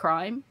committed a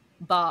crime,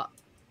 but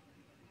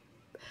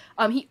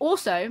he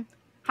also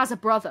has a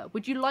brother.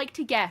 Would you like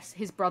to guess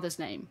his brother's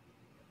name?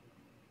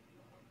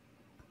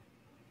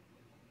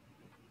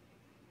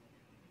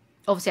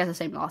 Obviously has the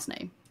same last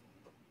name.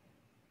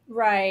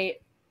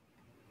 Right.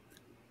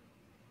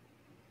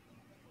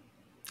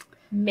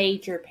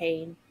 Major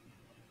Pain.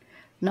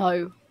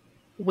 No.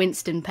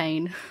 Winston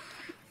Payne.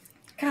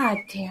 God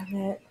damn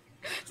it.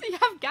 So you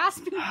have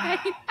Gasping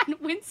Payne and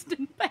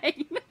Winston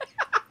Payne.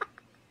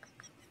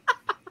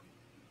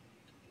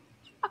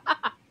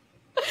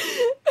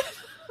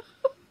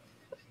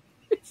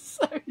 It's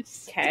so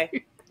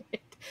stupid.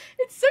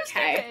 It's so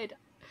stupid.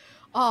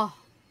 Oh,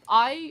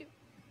 I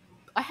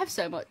have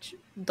so much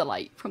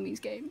delight from these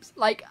games.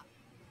 Like,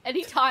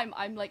 anytime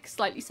I'm, like,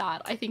 slightly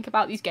sad, I think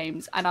about these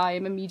games and I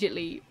am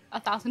immediately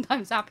 1,000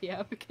 times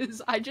happier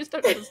because I just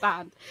don't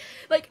understand.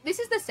 Like, this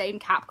is the same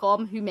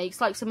Capcom who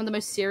makes, like, some of the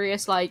most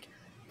serious, like,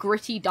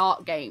 gritty,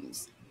 dark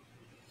games.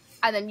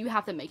 And then you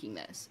have them making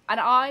this. And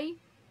I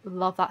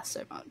love that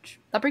so much.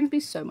 That brings me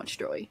so much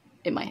joy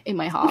in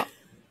my heart.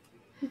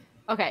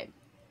 Okay,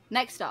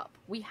 next up,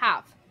 we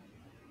have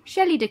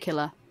Shelly the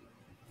Killer.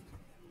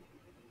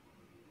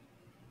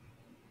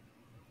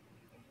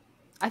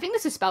 I think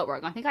this is spelt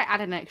wrong. I think I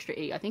added an extra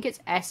E. I think it's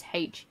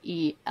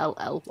Shellly.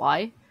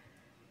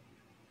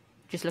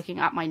 Just looking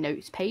at my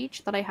notes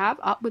page that I have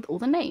up with all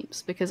the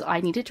names because I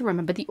needed to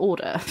remember the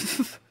order.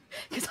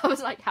 Because I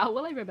was like, how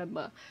will I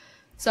remember?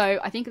 So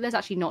I think there's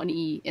actually not an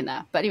E in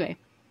there. But anyway,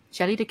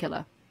 Shelly the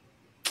Killer.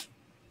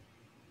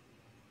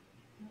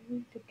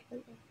 Shelly the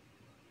Killer.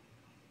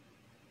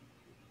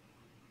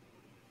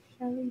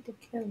 Shelly the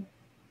Killer.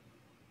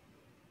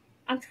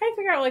 I'm trying to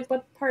figure out, like,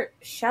 what part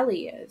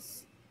Shelly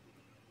is.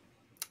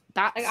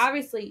 That's like,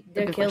 obviously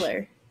the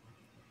killer.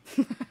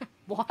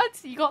 What?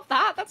 You got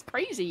that? That's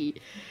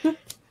crazy. I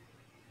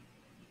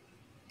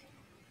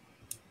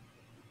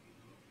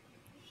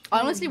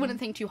honestly wouldn't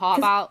think too hard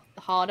about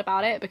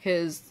it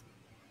because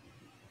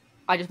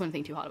I just wouldn't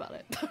think too hard about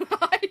it.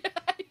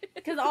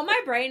 Because all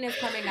my brain is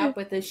coming up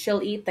with is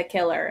she'll eat the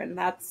killer, and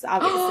that's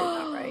obviously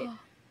not right.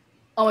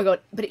 Oh my god,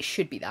 but it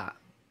should be that.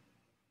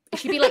 It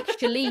should be like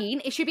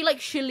Shalene. It should be like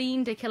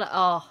Shalene the Killer.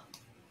 Oh.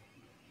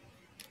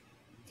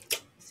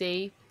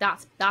 See?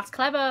 That's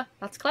clever.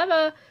 That's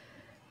clever.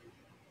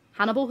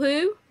 Hannibal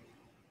who?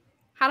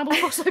 Hannibal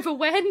crossover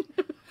when?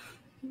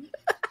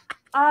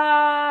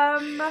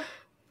 I'm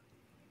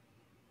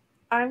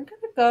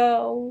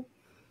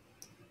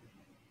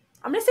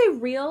gonna say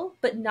real,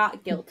 but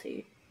not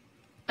guilty.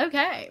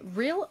 Okay,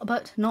 real,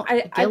 but not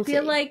guilty. I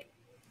feel like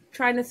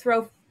trying to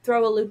throw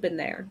a loop in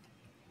there.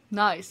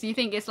 Nice. You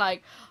think it's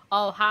like,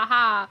 oh,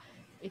 haha,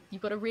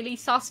 you've got a really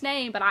sus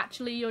name, but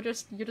actually you're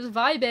just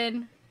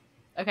vibing.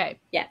 Okay.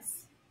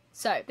 Yes.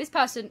 So this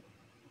person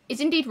is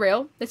indeed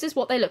real. This is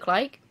what they look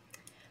like.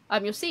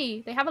 you'll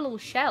see they have a little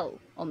shell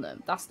on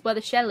them. That's where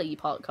the shelly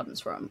part comes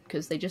from,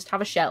 because they just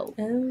have a shell.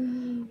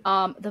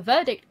 The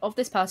verdict of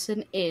this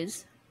person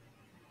is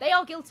they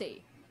are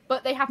guilty,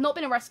 but they have not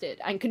been arrested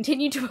and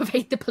continue to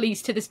evade the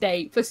police to this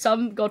day for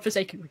some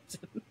godforsaken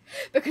reason,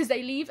 because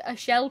they leave a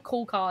shell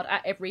call card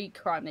at every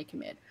crime they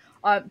commit.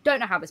 Don't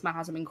know how this man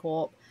hasn't been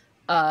caught.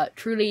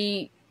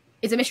 Truly,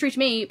 it's a mystery to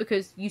me,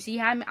 because you see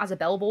him as a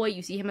bellboy,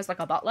 you see him as like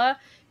a butler.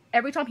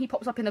 Every time he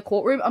pops up in the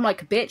courtroom, I'm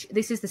like, bitch,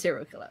 this is the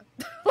serial killer.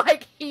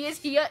 Like, he is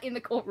here in the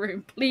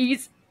courtroom.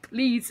 Please,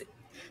 please,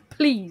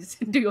 please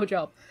do your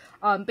job.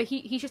 But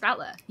he's just out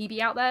there. He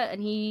be out there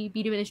and he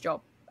be doing his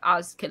job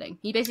as killing.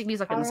 He basically is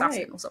like an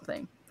assassin or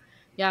something.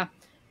 Yeah.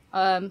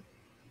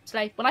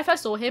 Slay. When I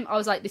first saw him, I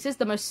was like, this is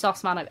the most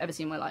sus man I've ever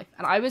seen in my life.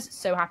 And I was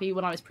so happy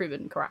when I was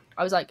proven correct.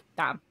 I was like,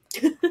 damn,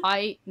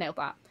 I nailed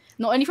that.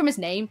 Not only from his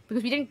name,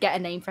 because we didn't get a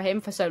name for him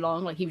for so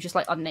long. Like, he was just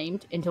like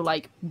unnamed until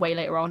like way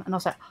later on. And I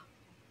was like,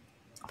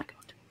 oh my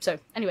god. So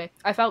anyway,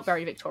 I felt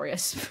very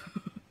victorious.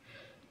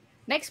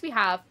 Next we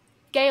have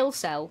Gail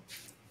Sell.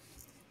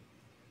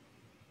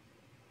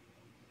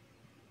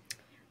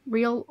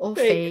 Real or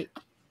fake?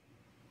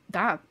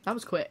 Damn, that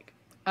was quick.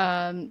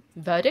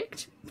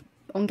 Verdict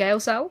on Gail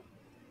Sell?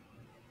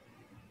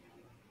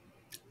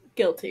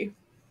 Guilty.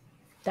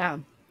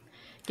 Damn.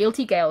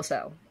 Guilty Gail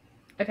Sell.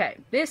 Okay,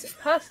 this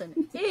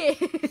person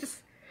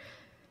is...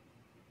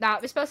 Now,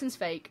 this person's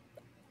fake.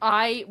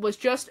 I was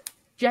just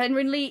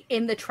genuinely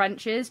in the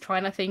trenches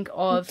trying to think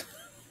of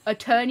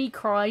attorney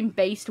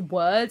crime-based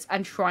words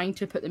and trying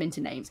to put them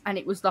into names. And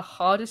it was the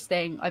hardest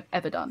thing I've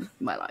ever done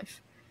in my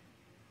life.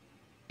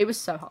 It was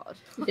so hard.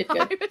 You did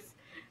good.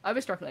 I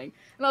was struggling.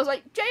 And I was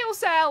like, jail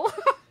cell!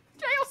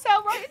 Jail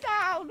cell, write it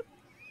down!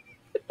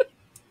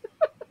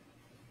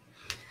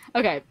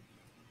 Okay.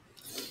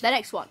 The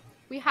next one.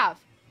 We have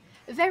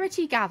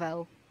Verity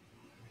Gavel.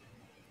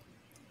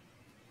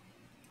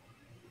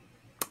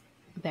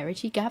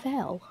 Verity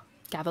Gavel.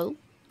 Gavel?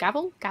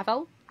 Gavel?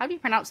 Gavel? How do you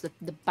pronounce the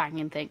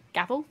banging thing?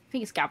 Gavel? I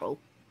think it's Gavel.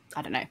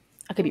 I don't know.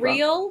 I could be wrong.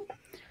 Real?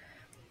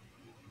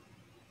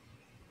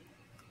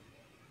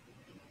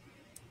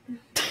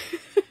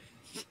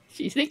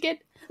 She's thinking.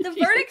 The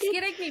verdict's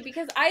getting me,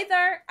 because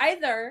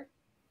either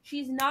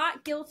she's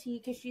not guilty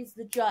because she's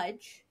the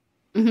judge,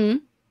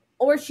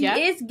 or she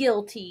is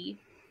guilty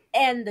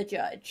and the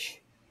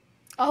judge.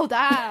 Oh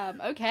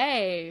damn!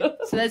 Okay,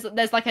 so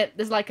there's like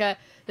a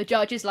the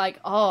judge is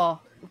like, oh,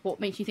 what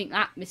makes you think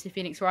that, Mr.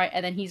 Phoenix, right?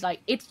 And then he's like,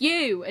 it's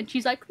you, and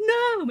she's like,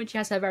 no, and she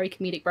has her very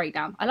comedic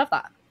breakdown. I love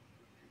that.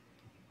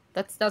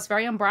 That's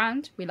very on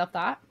brand. We love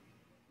that.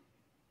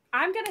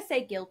 I'm gonna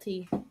say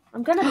guilty.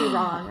 I'm gonna be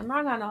wrong. I'm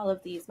wrong on all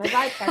of these. My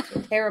vibe checks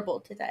are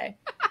terrible today.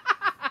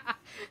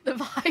 The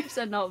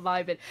vibes are not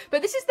vibing.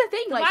 But this is the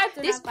thing, like, vibes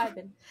are this, not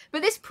vibing.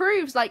 But this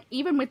proves, like,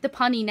 even with the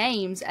punny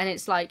names, and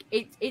it's like,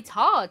 it's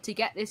hard to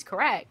get this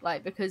correct,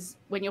 like, because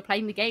when you're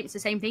playing the game, it's the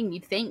same thing.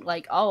 You'd think,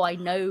 like, oh, I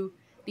know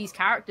these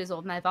characters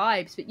on their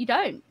vibes, but you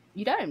don't.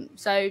 You don't.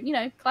 So, you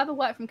know, clever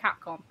work from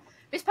Capcom.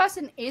 This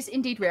person is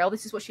indeed real.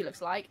 This is what she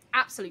looks like.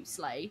 Absolute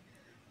slay.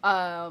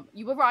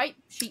 You were right.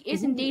 She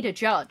is indeed a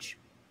judge.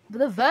 But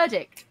the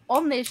verdict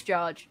on this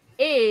judge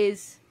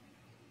is...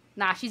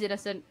 Nah, she's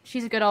innocent.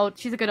 She's a good old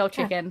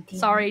chicken.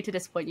 Sorry to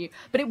disappoint you.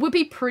 But it would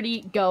be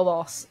pretty girl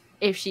boss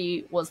if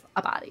she was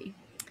a baddie.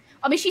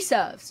 I mean, she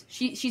serves.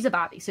 She's a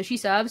baddie, so she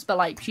serves, but,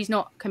 like, she's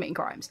not committing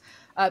crimes.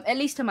 At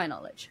least to my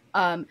knowledge.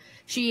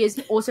 She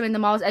is also in the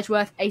Miles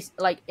Edgeworth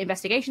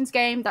Investigations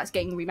game. That's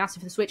getting remastered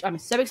for the Switch. I'm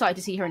so excited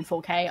to see her in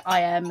 4K.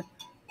 I am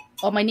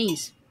on my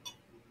knees.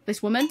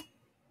 This woman,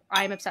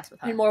 I am obsessed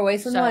with her. In more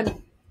ways than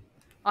one.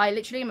 I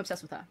literally am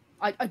obsessed with her.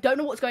 I don't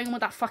know what's going on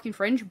with that fucking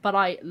fringe, but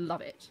I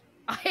love it.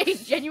 I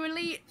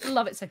genuinely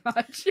love it so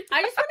much.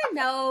 I just want to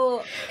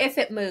know if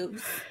it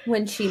moves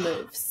when she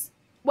moves.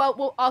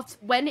 Well,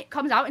 when it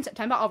comes out in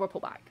September, I'll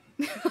report back.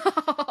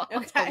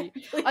 Okay.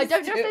 I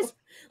don't know if there's...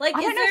 Like,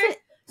 is there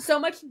so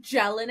much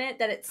gel in it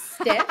that it's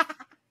stiff?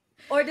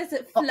 Or does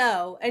it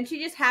flow? And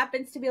she just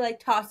happens to be,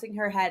 like, tossing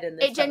her head in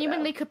this It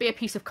genuinely could be a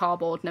piece of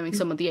cardboard, knowing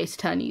some of the Ace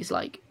Attorney's,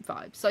 like,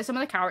 vibes. Like, some of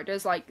the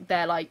characters, like,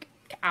 their, like,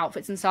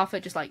 outfits and stuff are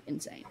just, like,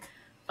 insane.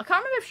 I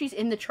can't remember if she's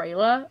in the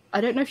trailer. I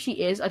don't know if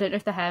she is. I don't know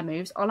if the hair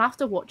moves. I'll have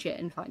to watch it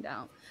and find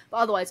out. But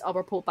otherwise, I'll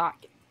report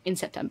back in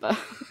September.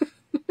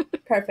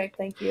 Perfect,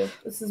 thank you.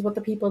 This is what the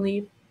people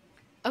need.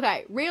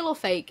 Okay, real or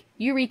fake?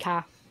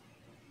 Eureka.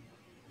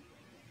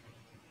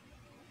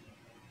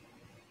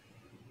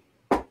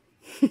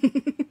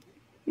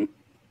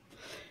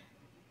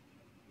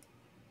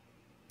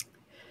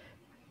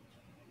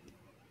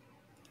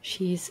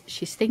 She's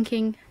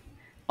thinking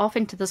off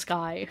into the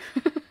sky.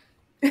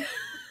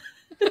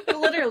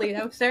 Literally,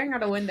 I was staring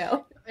out a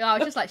window. Yeah, I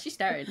was just like, she's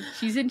staring.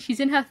 She's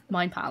in her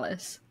mind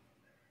palace.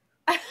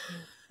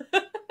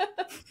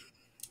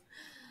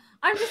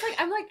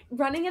 I'm like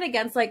running it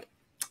against, like,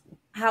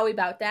 how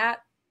about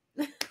that?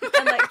 And,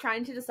 like,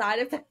 trying to decide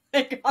if they're,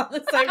 like, on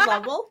the same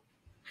level.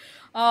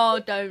 Oh,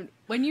 don't.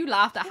 When you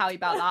laughed at Howie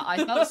about that,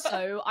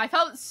 I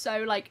felt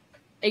so like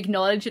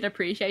acknowledged and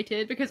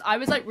appreciated, because I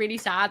was like really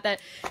sad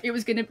that it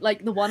was gonna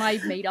like the one I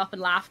made up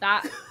and laughed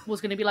at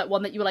was gonna be like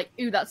one that you were like,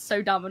 ooh, that's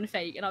so dumb and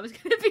fake, and I was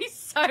gonna be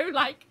so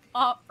like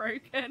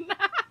heartbroken.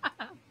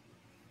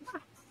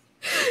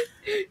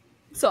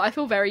 So I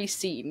feel very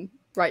seen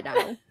right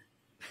now.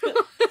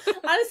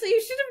 Honestly,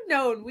 you should have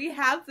known. We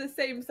have the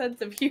same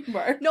sense of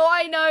humor. No,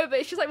 I know, but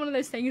it's just like one of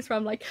those things where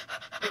I'm like,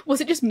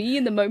 was it just me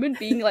in the moment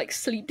being like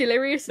sleep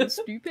delirious and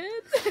stupid?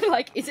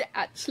 Like, is it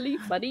actually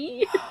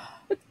funny?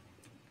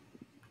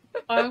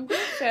 I'm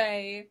gonna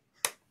say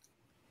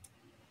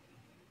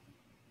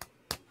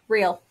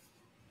real.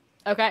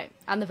 Okay,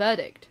 and the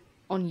verdict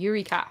on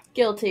Eureka.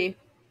 Guilty.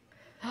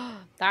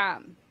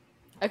 Damn.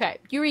 Okay,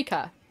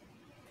 Eureka.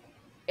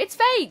 It's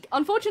fake,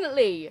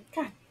 unfortunately.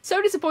 God. So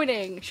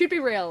disappointing. Should be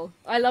real.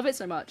 I love it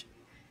so much.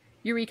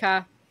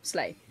 Eureka,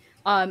 slay.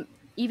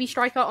 Evie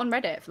Striker on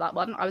Reddit for that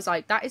one. I was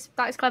like, that is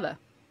clever.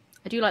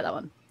 I do like that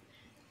one.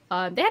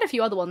 They had a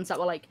few other ones that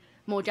were like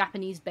more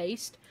Japanese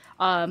based.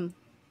 And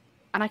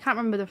I can't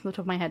remember them from the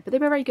top of my head, but they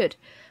were very good.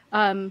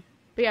 But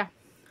yeah,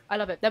 I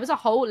love it. There was a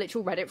whole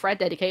literal Reddit thread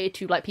dedicated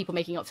to like people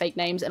making up fake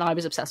names, and I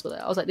was obsessed with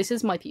it. I was like, this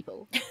is my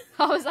people.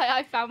 I was like,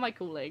 I found my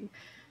calling.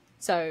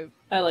 So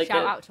I like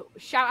shout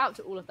out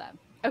to all of them.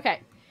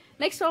 Okay.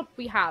 Next up,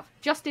 we have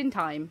Just in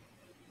Time.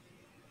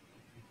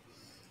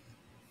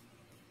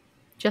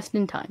 Just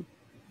in Time.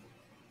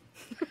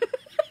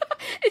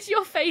 It's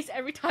your face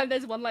every time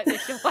there's one like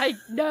this. You're like,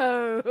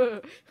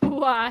 no,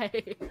 why?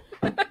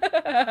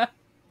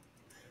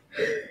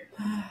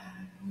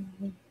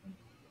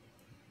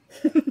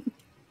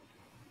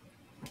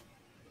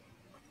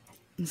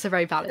 It's a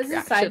very valid This is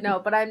reaction. a side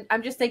note, but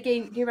I'm just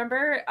thinking, do you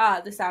remember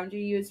the sound you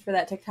used for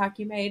that TikTok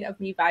you made of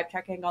me vibe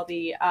checking all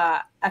the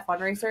F1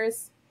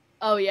 racers?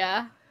 Oh,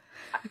 yeah?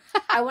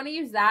 I want to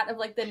use that of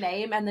like the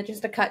name and then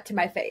just a cut to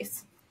my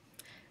face.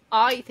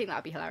 I think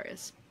that'd be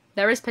hilarious.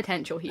 There is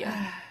potential here.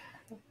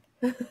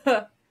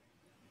 The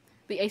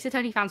Ace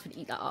Attorney fans would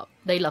eat that up.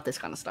 They love this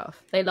kind of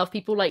stuff. They love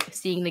people like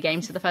seeing the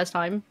games for the first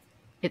time.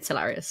 It's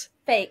hilarious.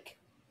 Fake.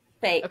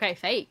 Okay,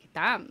 fake.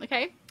 Damn.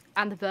 Okay.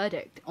 And the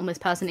verdict on this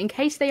person, in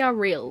case they are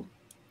real.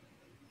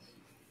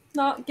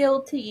 Not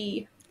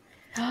guilty.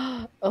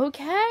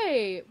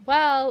 Okay.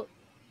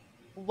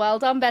 Well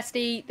done,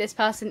 bestie. This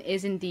person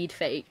is indeed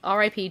fake.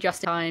 R.I.P.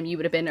 Just in Time. You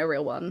would have been a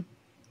real one.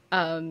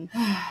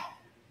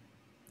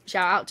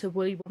 Shout out to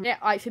Willy.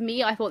 Yeah, for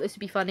me, I thought this would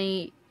be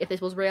funny if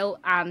this was real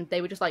and they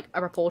were just like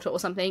a reporter or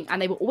something,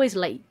 and they were always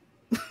late,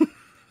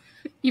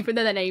 even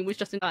though their name was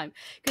Just in Time,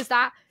 because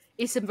that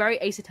is some very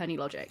Ace Attorney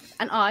logic,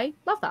 and I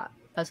love that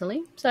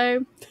personally.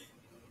 So,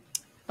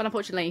 but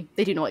unfortunately,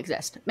 they do not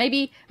exist.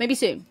 Maybe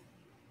soon,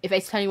 if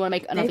Ace Attorney want to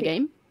make another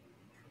game,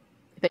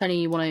 if Ace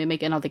Attorney want to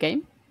make another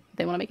game, if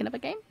they want to make another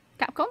game,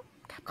 Capcom,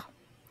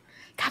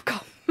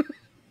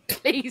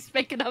 please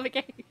make another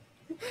game.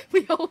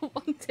 We all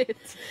want it.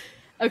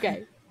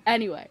 Okay,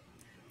 anyway.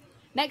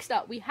 Next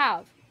up, we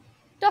have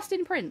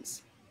Dustin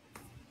Prince.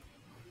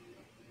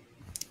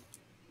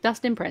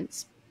 Dustin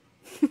Prince.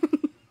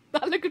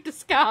 That look of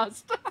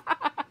disgust.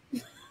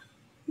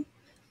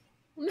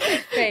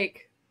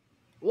 Fake.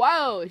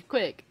 Wow,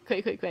 quick.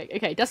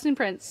 Okay, Dustin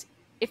Prince,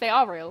 if they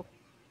are real,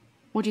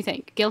 what do you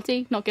think?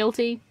 Guilty? Not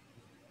guilty?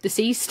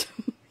 Deceased?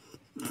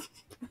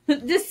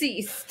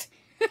 Deceased.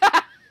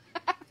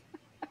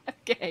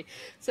 Okay,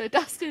 so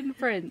Dustin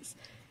Prince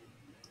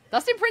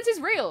is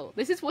real.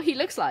 This is what he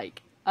looks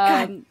like.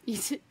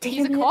 He's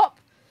a cop.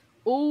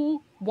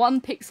 All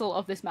 1 pixel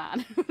of this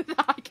man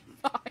that I can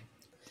find.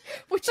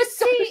 Which is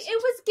so...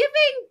 it was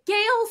giving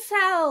Gale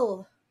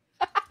Cell.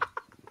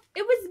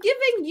 It was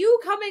giving you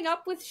coming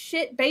up with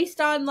shit based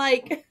on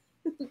like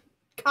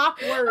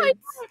cop words.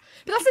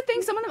 But that's the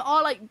thing, some of them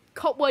are like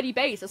cop wordy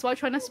based. That's why I'm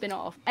trying to spin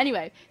off.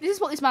 Anyway, this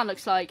is what this man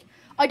looks like.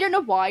 I don't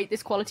know why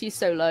this quality is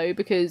so low,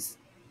 because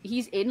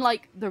he's in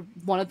like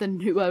one of the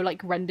newer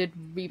like rendered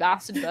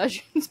remastered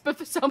versions, but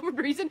for some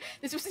reason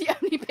this was the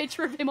only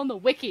picture of him on the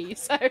wiki,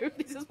 so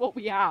this is what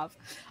we have.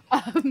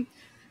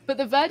 But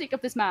the verdict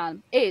of this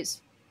man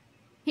is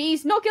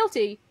he's not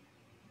guilty,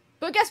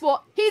 but guess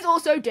what? He's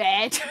also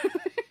dead.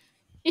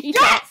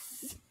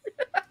 Yes!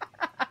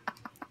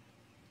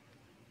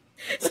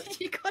 So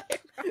you got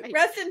it right.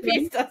 Rest in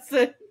peace,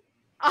 Dustin.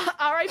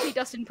 R.I.P.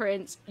 Dustin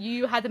Prince.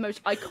 You had the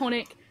most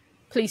iconic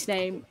police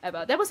name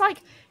ever. There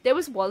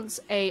was once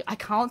I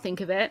can't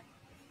think of it,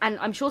 and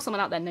I'm sure someone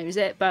out there knows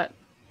it, but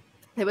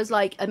there was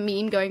like a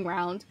meme going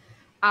around,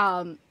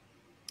 and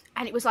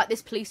it was like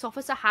this police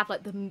officer had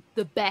like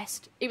the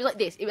best. It was like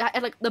this. It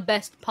had like the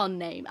best pun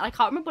name, and I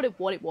can't remember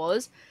what it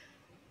was,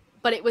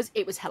 but it was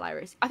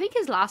hilarious. I think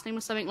his last name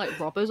was something like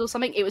Robbers or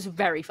something. It was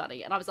very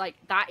funny, and I was like,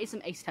 that is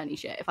some Ace Attorney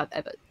shit if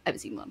I've ever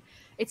seen one.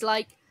 It's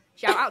like,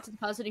 shout out to the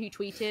person who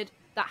tweeted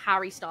that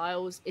Harry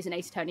Styles is an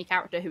Ace Attorney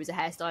character who is a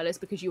hairstylist,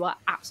 because you are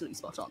absolutely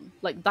spot on.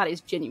 Like, that is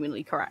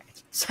genuinely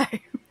correct. So,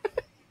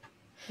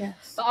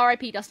 yes. But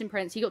R.I.P. Dustin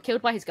Prince. He got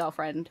killed by his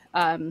girlfriend.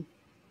 Yeah,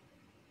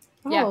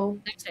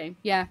 next day.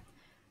 Yeah.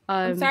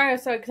 I'm sorry I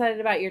was so excited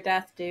about your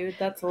death, dude.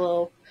 That's a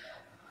little...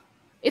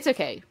 It's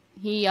okay.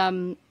 He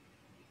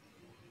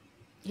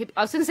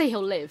I was going to say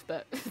he'll live,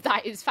 but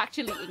that is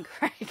factually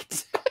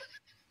incorrect.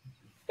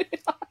 He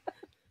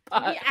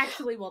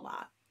actually will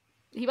not.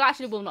 He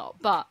actually will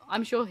not, but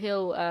I'm sure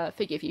he'll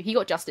forgive you. He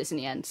got justice in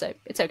the end, so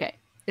it's okay.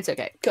 It's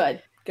okay.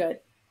 Good.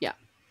 Yeah.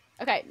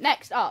 Okay,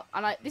 next up,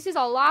 and this is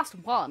our last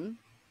one.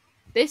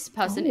 This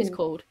person is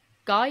called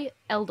Guy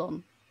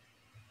Eldon.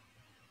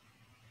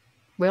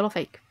 Real or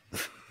fake?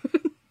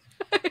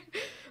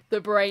 The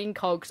brain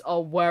cogs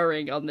are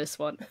whirring on this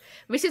one.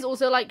 This is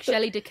also like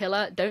Shelley the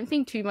Killer. Don't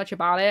think too much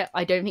about it.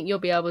 I don't think you'll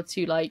be able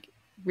to like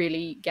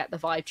really get the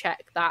vibe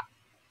check that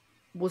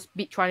was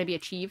trying to be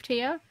achieved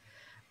here.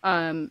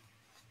 But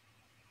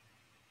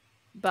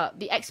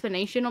the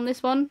explanation on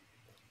this one,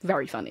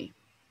 very funny.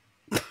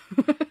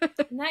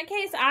 In that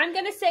case, I'm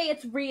gonna say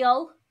it's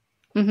real.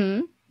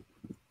 Mm-hmm.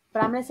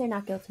 But I'm gonna say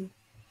not guilty.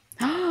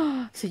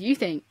 So you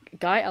think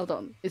Guy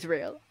Eldon is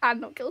real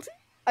and not guilty?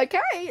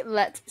 Okay,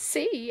 let's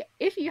see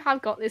if you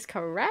have got this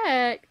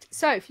correct.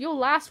 So, for your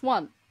last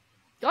one,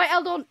 Guy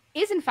Eldon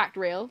is in fact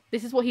real.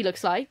 This is what he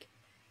looks like.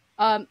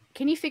 Can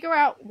you figure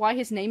out why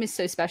his name is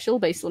so special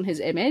based on his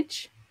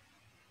image?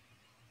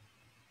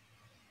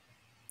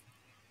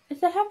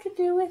 Does it have to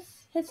do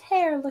with his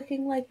hair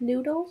looking like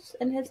noodles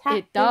and his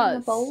hat being in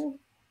a bowl?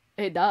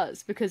 It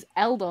does, because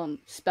Eldon,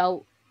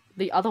 spelt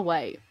the other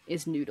way,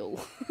 is noodle.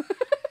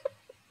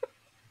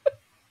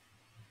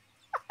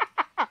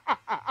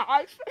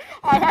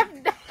 I have.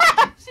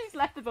 She's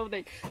left the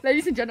building.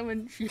 Ladies and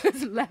gentlemen, she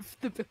has left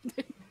the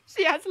building.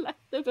 She has left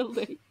the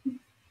building.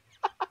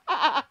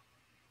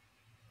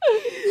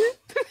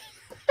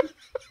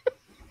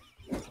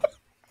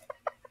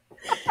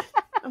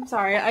 I'm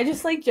sorry, I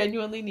just like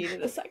genuinely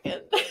needed a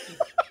second.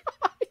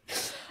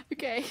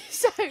 Okay,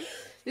 so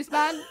this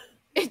man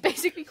is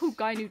basically called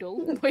Guy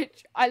Noodle,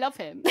 which I love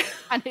him,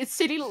 and his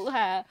silly little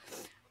hair.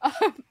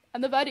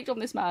 And the verdict on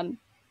this man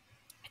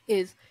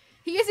is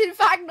he is in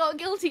fact not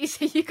guilty,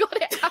 so you got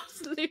it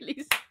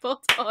absolutely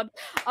spot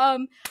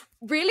on.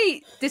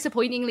 Really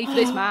disappointingly for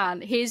this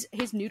man, his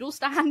noodle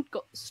stand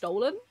got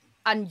stolen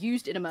and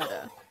used in a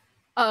murder.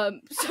 So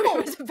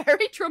it was a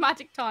very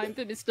traumatic time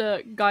for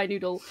Mr. Guy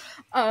Noodle.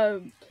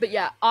 But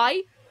yeah,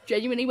 I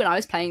genuinely, when I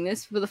was playing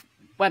this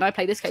when I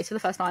played this case for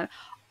the first time,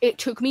 it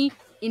took me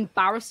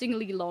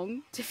embarrassingly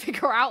long to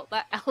figure out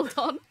that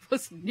Eldon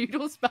was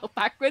noodle spelled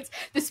backwards,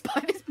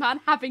 despite this man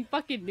having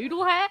fucking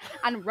noodle hair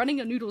and running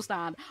a noodle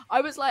stand.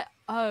 I was like,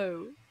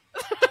 oh,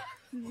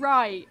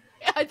 right.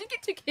 I think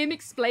it took him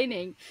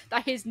explaining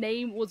that his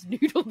name was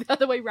Noodle the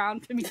other way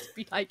around for me to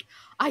be like,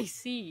 I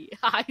see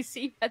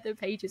where the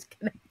pages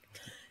connect.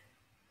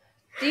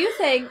 Do you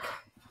think,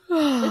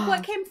 like,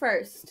 what came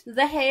first?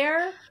 The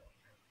hair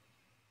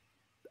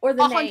or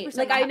the name?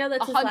 Like, I know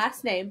that's his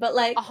last name, but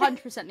like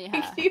 100% the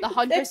hair.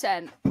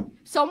 100%.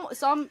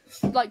 Some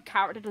like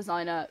character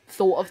designer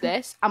thought of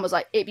this and was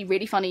like, it'd be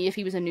really funny if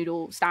he was a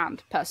noodle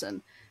stand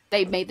person.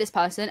 They made this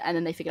person and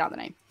then they figured out the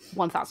name.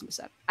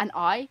 1000%. And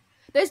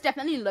there's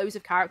definitely loads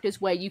of characters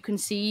where you can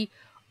see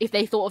if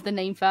they thought of the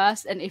name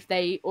first and if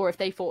they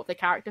thought of the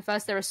character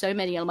first. There are so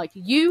many. And I'm like,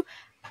 you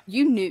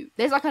knew.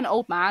 There's like an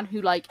old man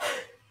who like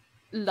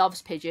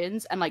loves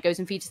pigeons and like goes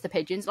and feeds the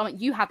pigeons. I'm like,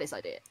 you had this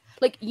idea.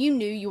 Like, you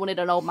knew you wanted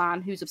an old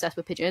man who's obsessed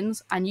with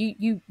pigeons and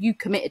you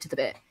committed to the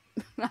bit.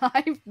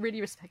 I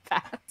really respect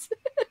that.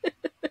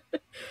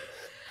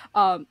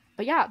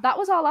 But yeah, that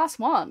was our last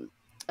one.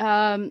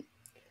 So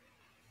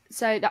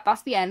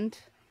that's the end.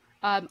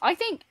 I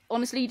think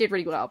honestly you did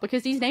really well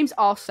because these names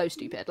are so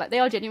stupid. Like, they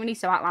are genuinely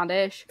so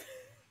outlandish.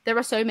 There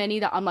are so many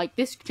that I'm like,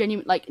 this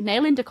genuine, like,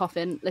 nail into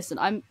coffin. Listen,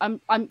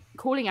 I'm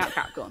calling out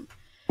Capcom.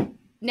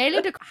 Nail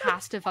into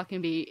has to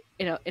fucking be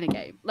in a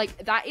game.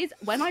 Like, that is,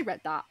 when I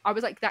read that, I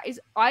was like,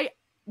 I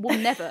will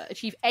never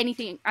achieve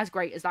anything as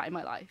great as that in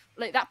my life.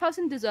 Like, that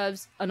person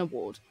deserves an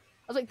award.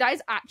 I was like, that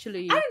is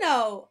actually, I don't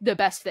know, the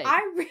best thing.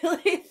 I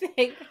really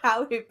think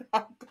Howie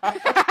about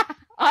that.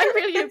 I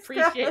really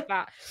appreciate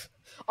that.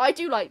 I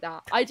do like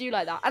that.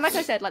 And like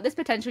I said, like, there's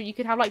potential you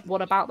could have, like,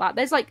 what about that?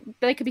 There's, like,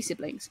 they could be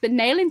siblings. But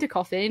Nail into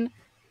Coffin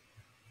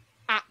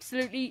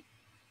absolutely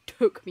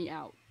took me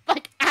out.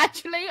 Like,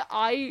 actually,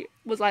 I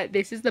was like,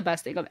 this is the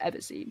best thing I've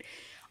ever seen.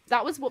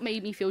 That was what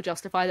made me feel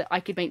justified that I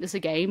could make this a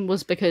game,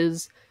 was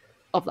because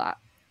of that.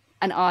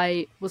 And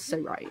I was so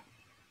right.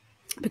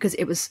 Because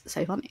it was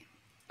so funny.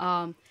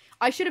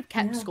 I should have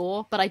kept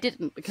score, but I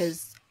didn't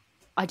because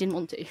I didn't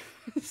want to.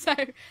 So,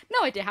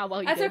 no idea how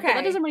well you did. Okay. But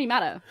that doesn't really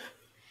matter.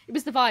 It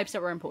was the vibes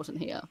that were important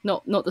here,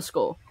 not the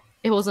score.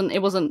 It wasn't. I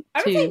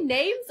would say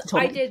names.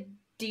 I did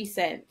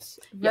decent.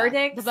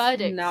 Verdicts, the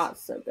verdict, not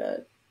so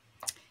good.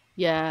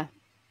 Yeah,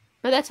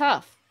 but they're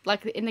tough.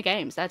 Like, in the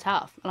games, they're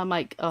tough, and I'm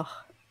like,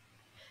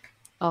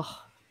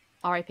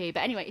 R.I.P.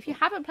 But anyway, if you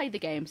haven't played the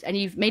games and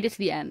you've made it to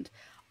the end,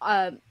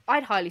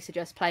 I'd highly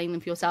suggest playing them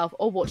for yourself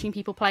or watching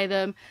people play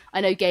them. I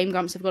know Game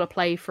Grumps have got a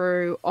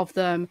playthrough of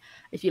them.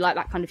 If you like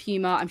that kind of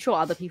humor, I'm sure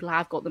other people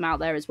have got them out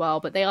there as well.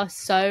 But they are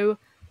so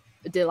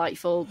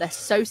delightful. They're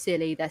so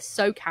silly. They're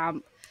so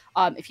camp.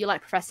 If you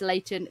like Professor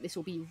Layton, this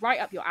will be right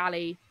up your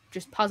alley.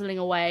 just puzzling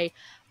away.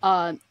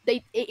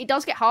 It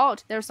does get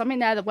hard. There's something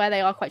there where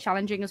they are quite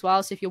challenging as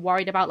well. So if you're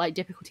worried about like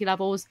difficulty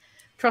levels,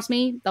 trust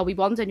me, there'll be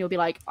ones and you'll be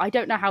like, I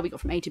don't know how we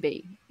got from A to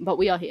B, but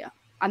we are here.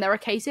 And there are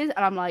cases,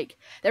 and I'm like,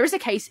 there is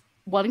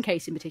one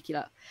case in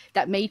particular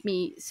that made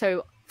me,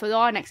 so for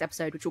our next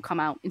episode, which will come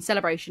out in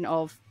celebration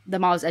of the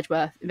Mars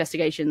Edgeworth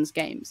Investigations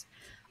games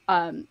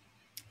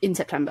in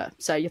September,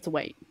 so you have to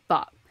wait.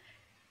 But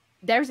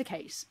there is a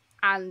case,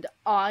 and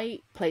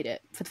I played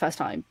it for the first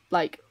time,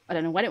 like, I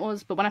don't know when it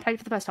was, but when I played it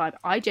for the first time,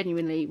 I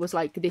genuinely was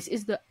like, this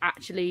is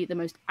actually the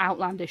most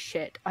outlandish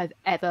shit I've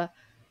ever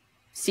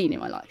seen in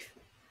my life.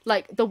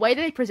 Like, the way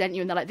that they present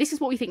you, and they're like, this is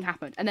what we think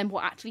happened, and then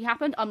what actually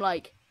happened, I'm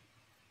like,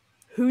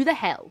 who the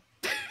hell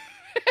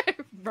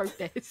wrote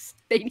this?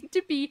 They need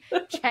to be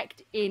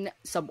checked in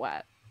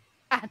somewhere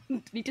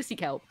and need to seek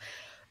help.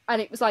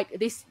 And it was like,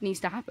 this needs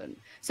to happen.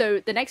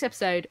 So the next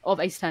episode of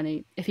Ace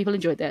Attorney, if people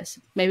enjoyed this,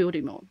 maybe we'll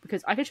do more,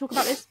 because I could talk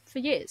about this for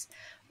years.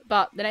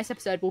 But the next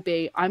episode will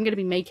be, I'm going to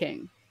be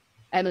making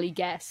Emily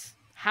guess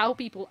how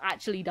people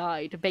actually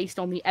died based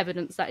on the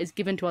evidence that is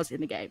given to us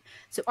in the game.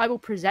 So I will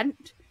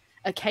present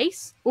a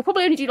case. We'll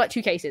probably only do like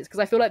 2 cases, because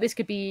I feel like it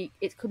could be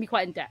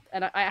quite in depth.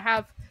 And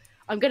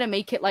I'm going to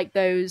make it like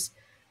those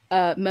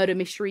murder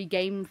mystery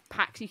game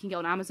packs you can get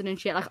on Amazon and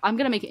shit. Like, I'm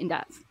going to make it in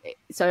depth.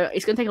 So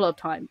it's going to take a lot of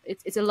time.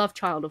 It's a love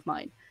child of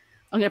mine.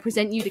 I'm going to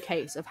present you the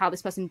case of how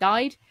this person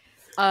died.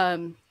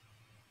 And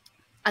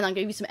I'm going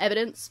to give you some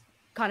evidence,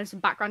 kind of some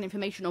background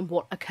information on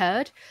what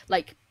occurred,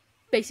 like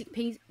basic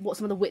piece, what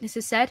some of the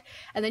witnesses said.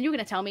 And then you're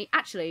going to tell me,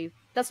 actually,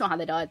 that's not how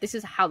they died. This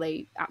is how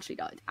they actually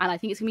died. And I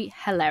think it's going to be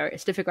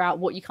hilarious to figure out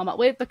what you come up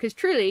with, because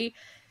truly,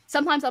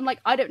 sometimes I'm like,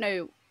 I don't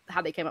know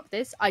how they came up with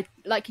this. I,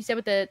 like you said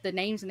with the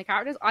names and the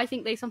characters, I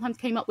think they sometimes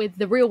came up with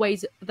the real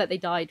ways that they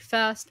died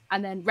first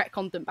and then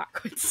retconned them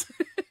backwards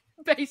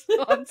based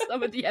on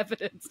some of the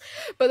evidence.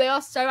 But they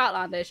are so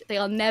outlandish.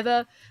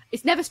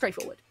 It's never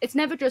straightforward. It's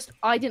never just,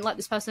 I didn't like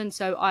this person,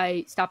 so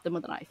I stabbed them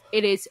with a knife.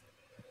 It is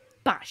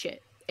batshit.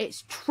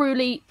 It's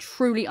truly,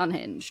 truly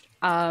unhinged.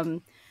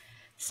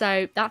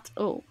 So that's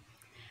all.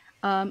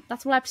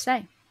 That's all I have to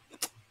say.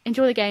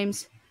 Enjoy the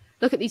games.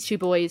 Look at these 2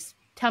 boys.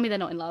 Tell me they're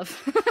not in love.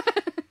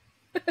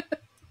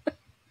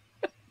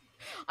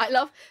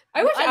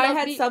 I wish I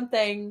had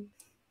something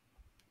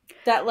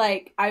that,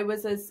 like, I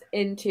was as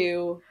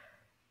into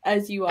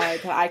as you are,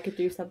 that I could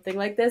do something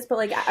like this, but,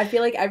 like, I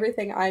feel like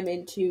everything I'm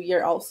into,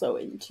 you're also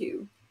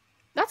into.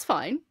 That's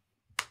fine.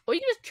 Or you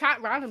can just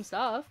chat random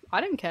stuff.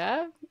 I don't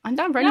care. I'm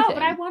down for anything. No,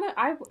 but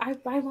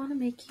I wanna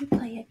make you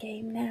play a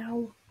game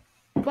now.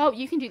 Well,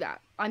 you can do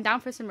that. I'm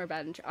down for some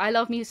revenge. I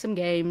love me some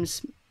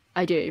games.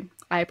 I do.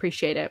 I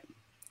appreciate it.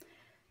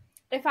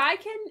 If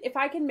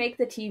I can make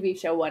the TV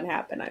show one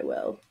happen, I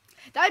will.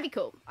 That'd be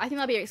cool. I think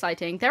that'd be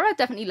exciting. There are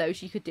definitely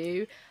loads you could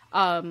do.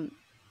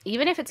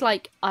 Even if it's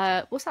like,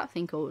 what's that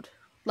thing called?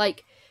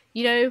 Like,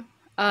 you know,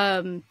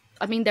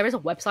 I mean, there is a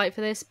website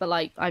for this, but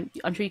like, I'm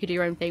sure you could do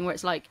your own thing where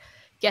it's like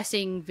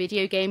guessing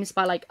video games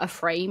by like a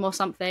frame or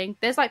something.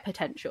 There's like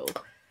potential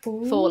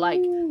for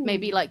like,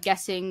 maybe like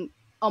guessing,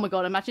 oh my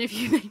god, imagine if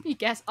you made me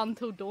guess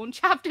Until Dawn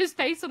chapters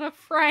based on a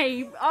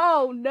frame.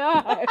 Oh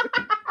no.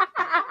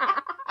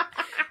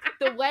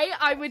 The way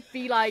I would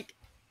be like,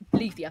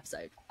 leave the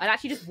episode. I'd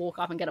actually just walk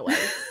up and get away.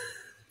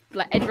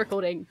 Like, end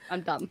recording,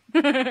 I'm done.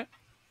 But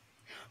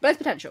there's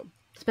potential.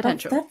 There's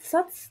potential.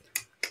 That's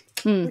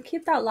We'll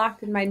keep that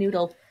locked in my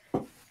noodle.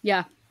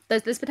 Yeah,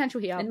 there's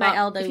potential here. In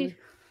my LD.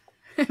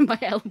 My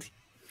LD.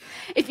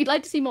 If you'd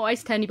like to see more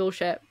Ace Attorney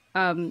bullshit,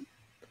 I'm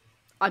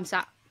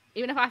sat.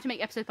 Even if I have to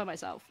make episodes by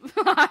myself,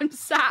 I'm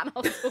sat and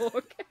I'll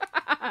talk.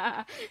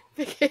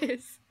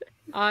 Because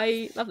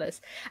I love this.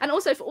 And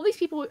also, for all these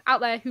people out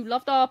there who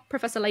loved our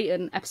Professor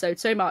Layton episode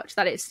so much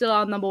that it's still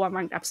our #1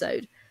 ranked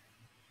episode,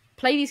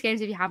 play these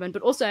games if you haven't.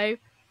 But also,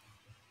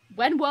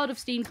 when World of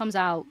Steam comes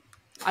out,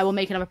 I will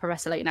make another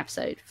Professor Layton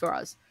episode for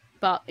us.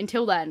 But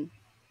until then,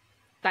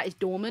 that is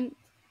dormant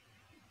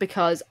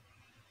because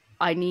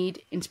I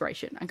need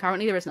inspiration. And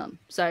currently there is none.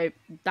 So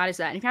that is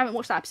that. And if you haven't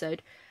watched that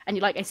episode and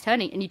you like Ace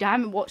Attorney and you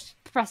haven't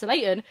watched Professor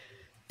Layton,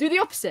 do the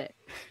opposite.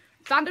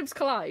 Fandoms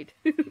collide,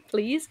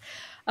 please.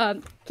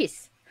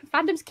 Kiss.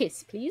 Fandoms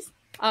kiss, please.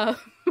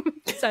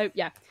 So,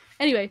 yeah.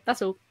 Anyway,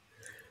 that's all.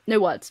 No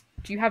words.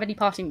 Do you have any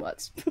parting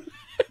words?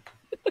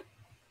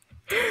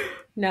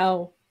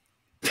 No.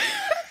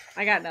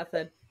 I got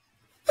nothing.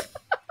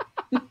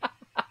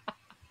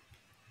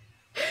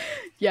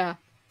 Yeah,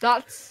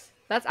 that's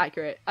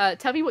accurate.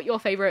 Tell me what your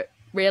favourite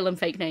real and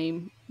fake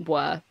name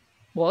were.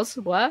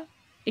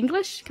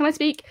 English? Can I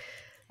speak?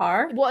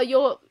 R? What are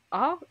your...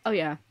 R? Oh,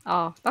 yeah.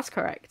 R. That's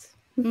correct.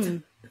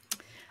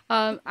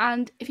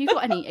 And if you've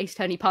got any Ace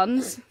Attorney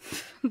puns,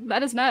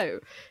 let us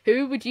know.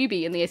 Who would you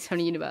be in the Ace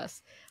Attorney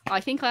universe?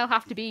 I think I'll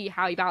have to be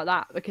How About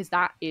That, because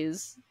that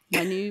is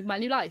my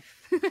new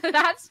life.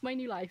 That's my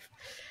new life.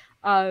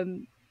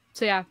 So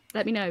yeah,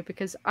 let me know,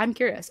 because I'm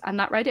curious. And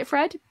that Reddit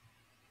thread,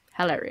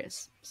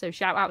 hilarious. So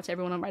shout out to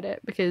everyone on Reddit,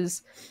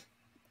 because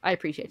I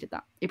appreciated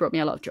that. It brought me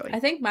a lot of joy.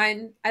 I think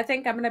I'm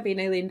going to be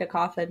Naileen de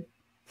Coffin.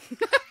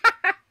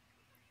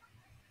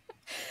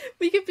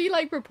 We could be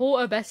like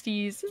reporter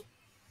besties.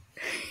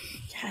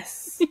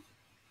 Yes.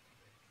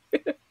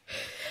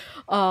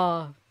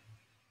 Oh,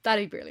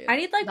 that'd be brilliant. I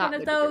need like That one of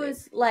would be brilliant.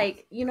 those,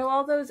 like, you know,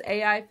 all those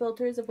AI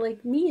filters of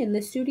like me in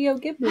the Studio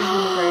Ghibli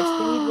universe.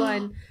 We need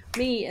one,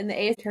 me in the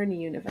Ace Attorney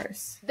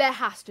universe. There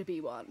has to be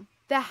one.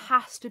 There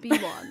has to be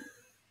one.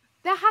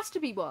 There has to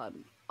be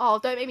one. Oh,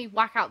 don't make me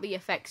whack out the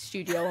effects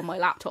studio on my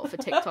laptop for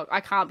TikTok.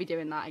 I can't be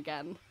doing that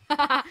again.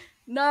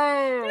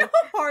 No. You know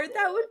how hard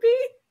that would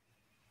be?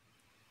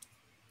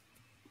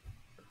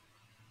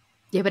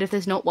 Yeah, but if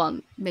there's not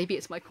one, maybe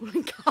it's my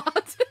calling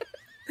card.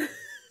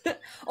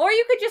 Or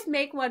you could just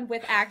make one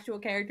with actual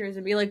characters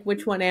and be like,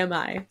 which one am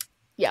I?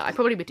 Yeah, I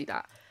probably would do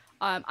that.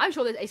 I'm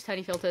sure there's Ace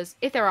Attorney filters.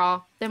 If there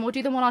are, then we'll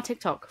do them on our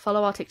TikTok.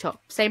 Follow our TikTok.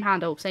 Same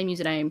handle, same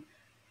username.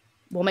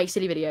 We'll make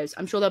silly videos.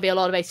 I'm sure there'll be a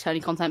lot of Ace Attorney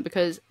content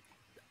because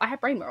I have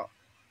brain rot.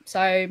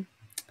 So,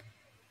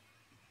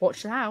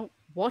 watch out.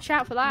 Watch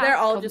out for that. They're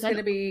all just going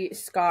to be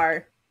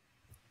Scar.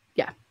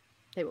 Yeah,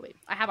 they will be.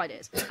 I have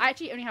ideas. I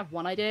actually only have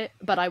one idea,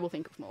 but I will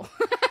think of more.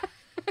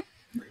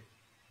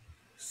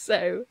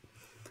 So,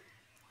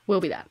 we'll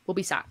be there. We'll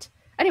be sat.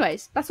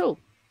 Anyways, that's all.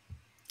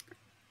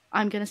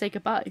 I'm going to say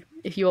goodbye,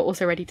 if you are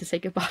also ready to say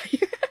goodbye.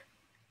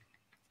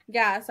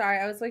 Yeah, sorry.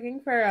 I was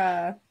looking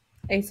for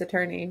Ace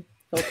Attorney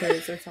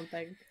filters or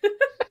something.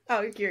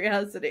 Out of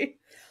curiosity.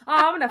 Oh,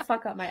 I'm going to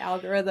fuck up my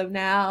algorithm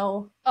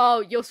now.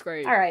 Oh, you're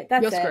screwed. All right,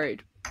 that's You're it.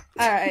 screwed.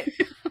 All right.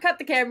 Cut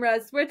the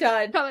cameras. We're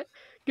done.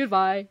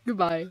 Goodbye.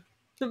 Goodbye.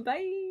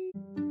 Bye.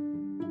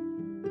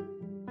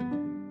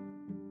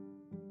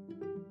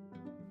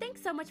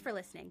 Thanks so much for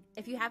listening.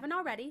 If you haven't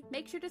already,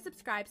 make sure to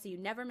subscribe so you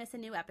never miss a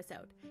new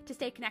episode. To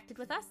stay connected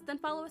with us, then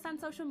follow us on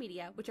social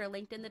media, which are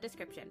linked in the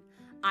description.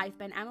 I've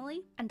been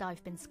Emily. And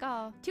I've been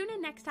Scar. Tune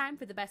in next time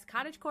for the best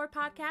cottagecore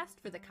podcast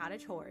for the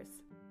cottage whores.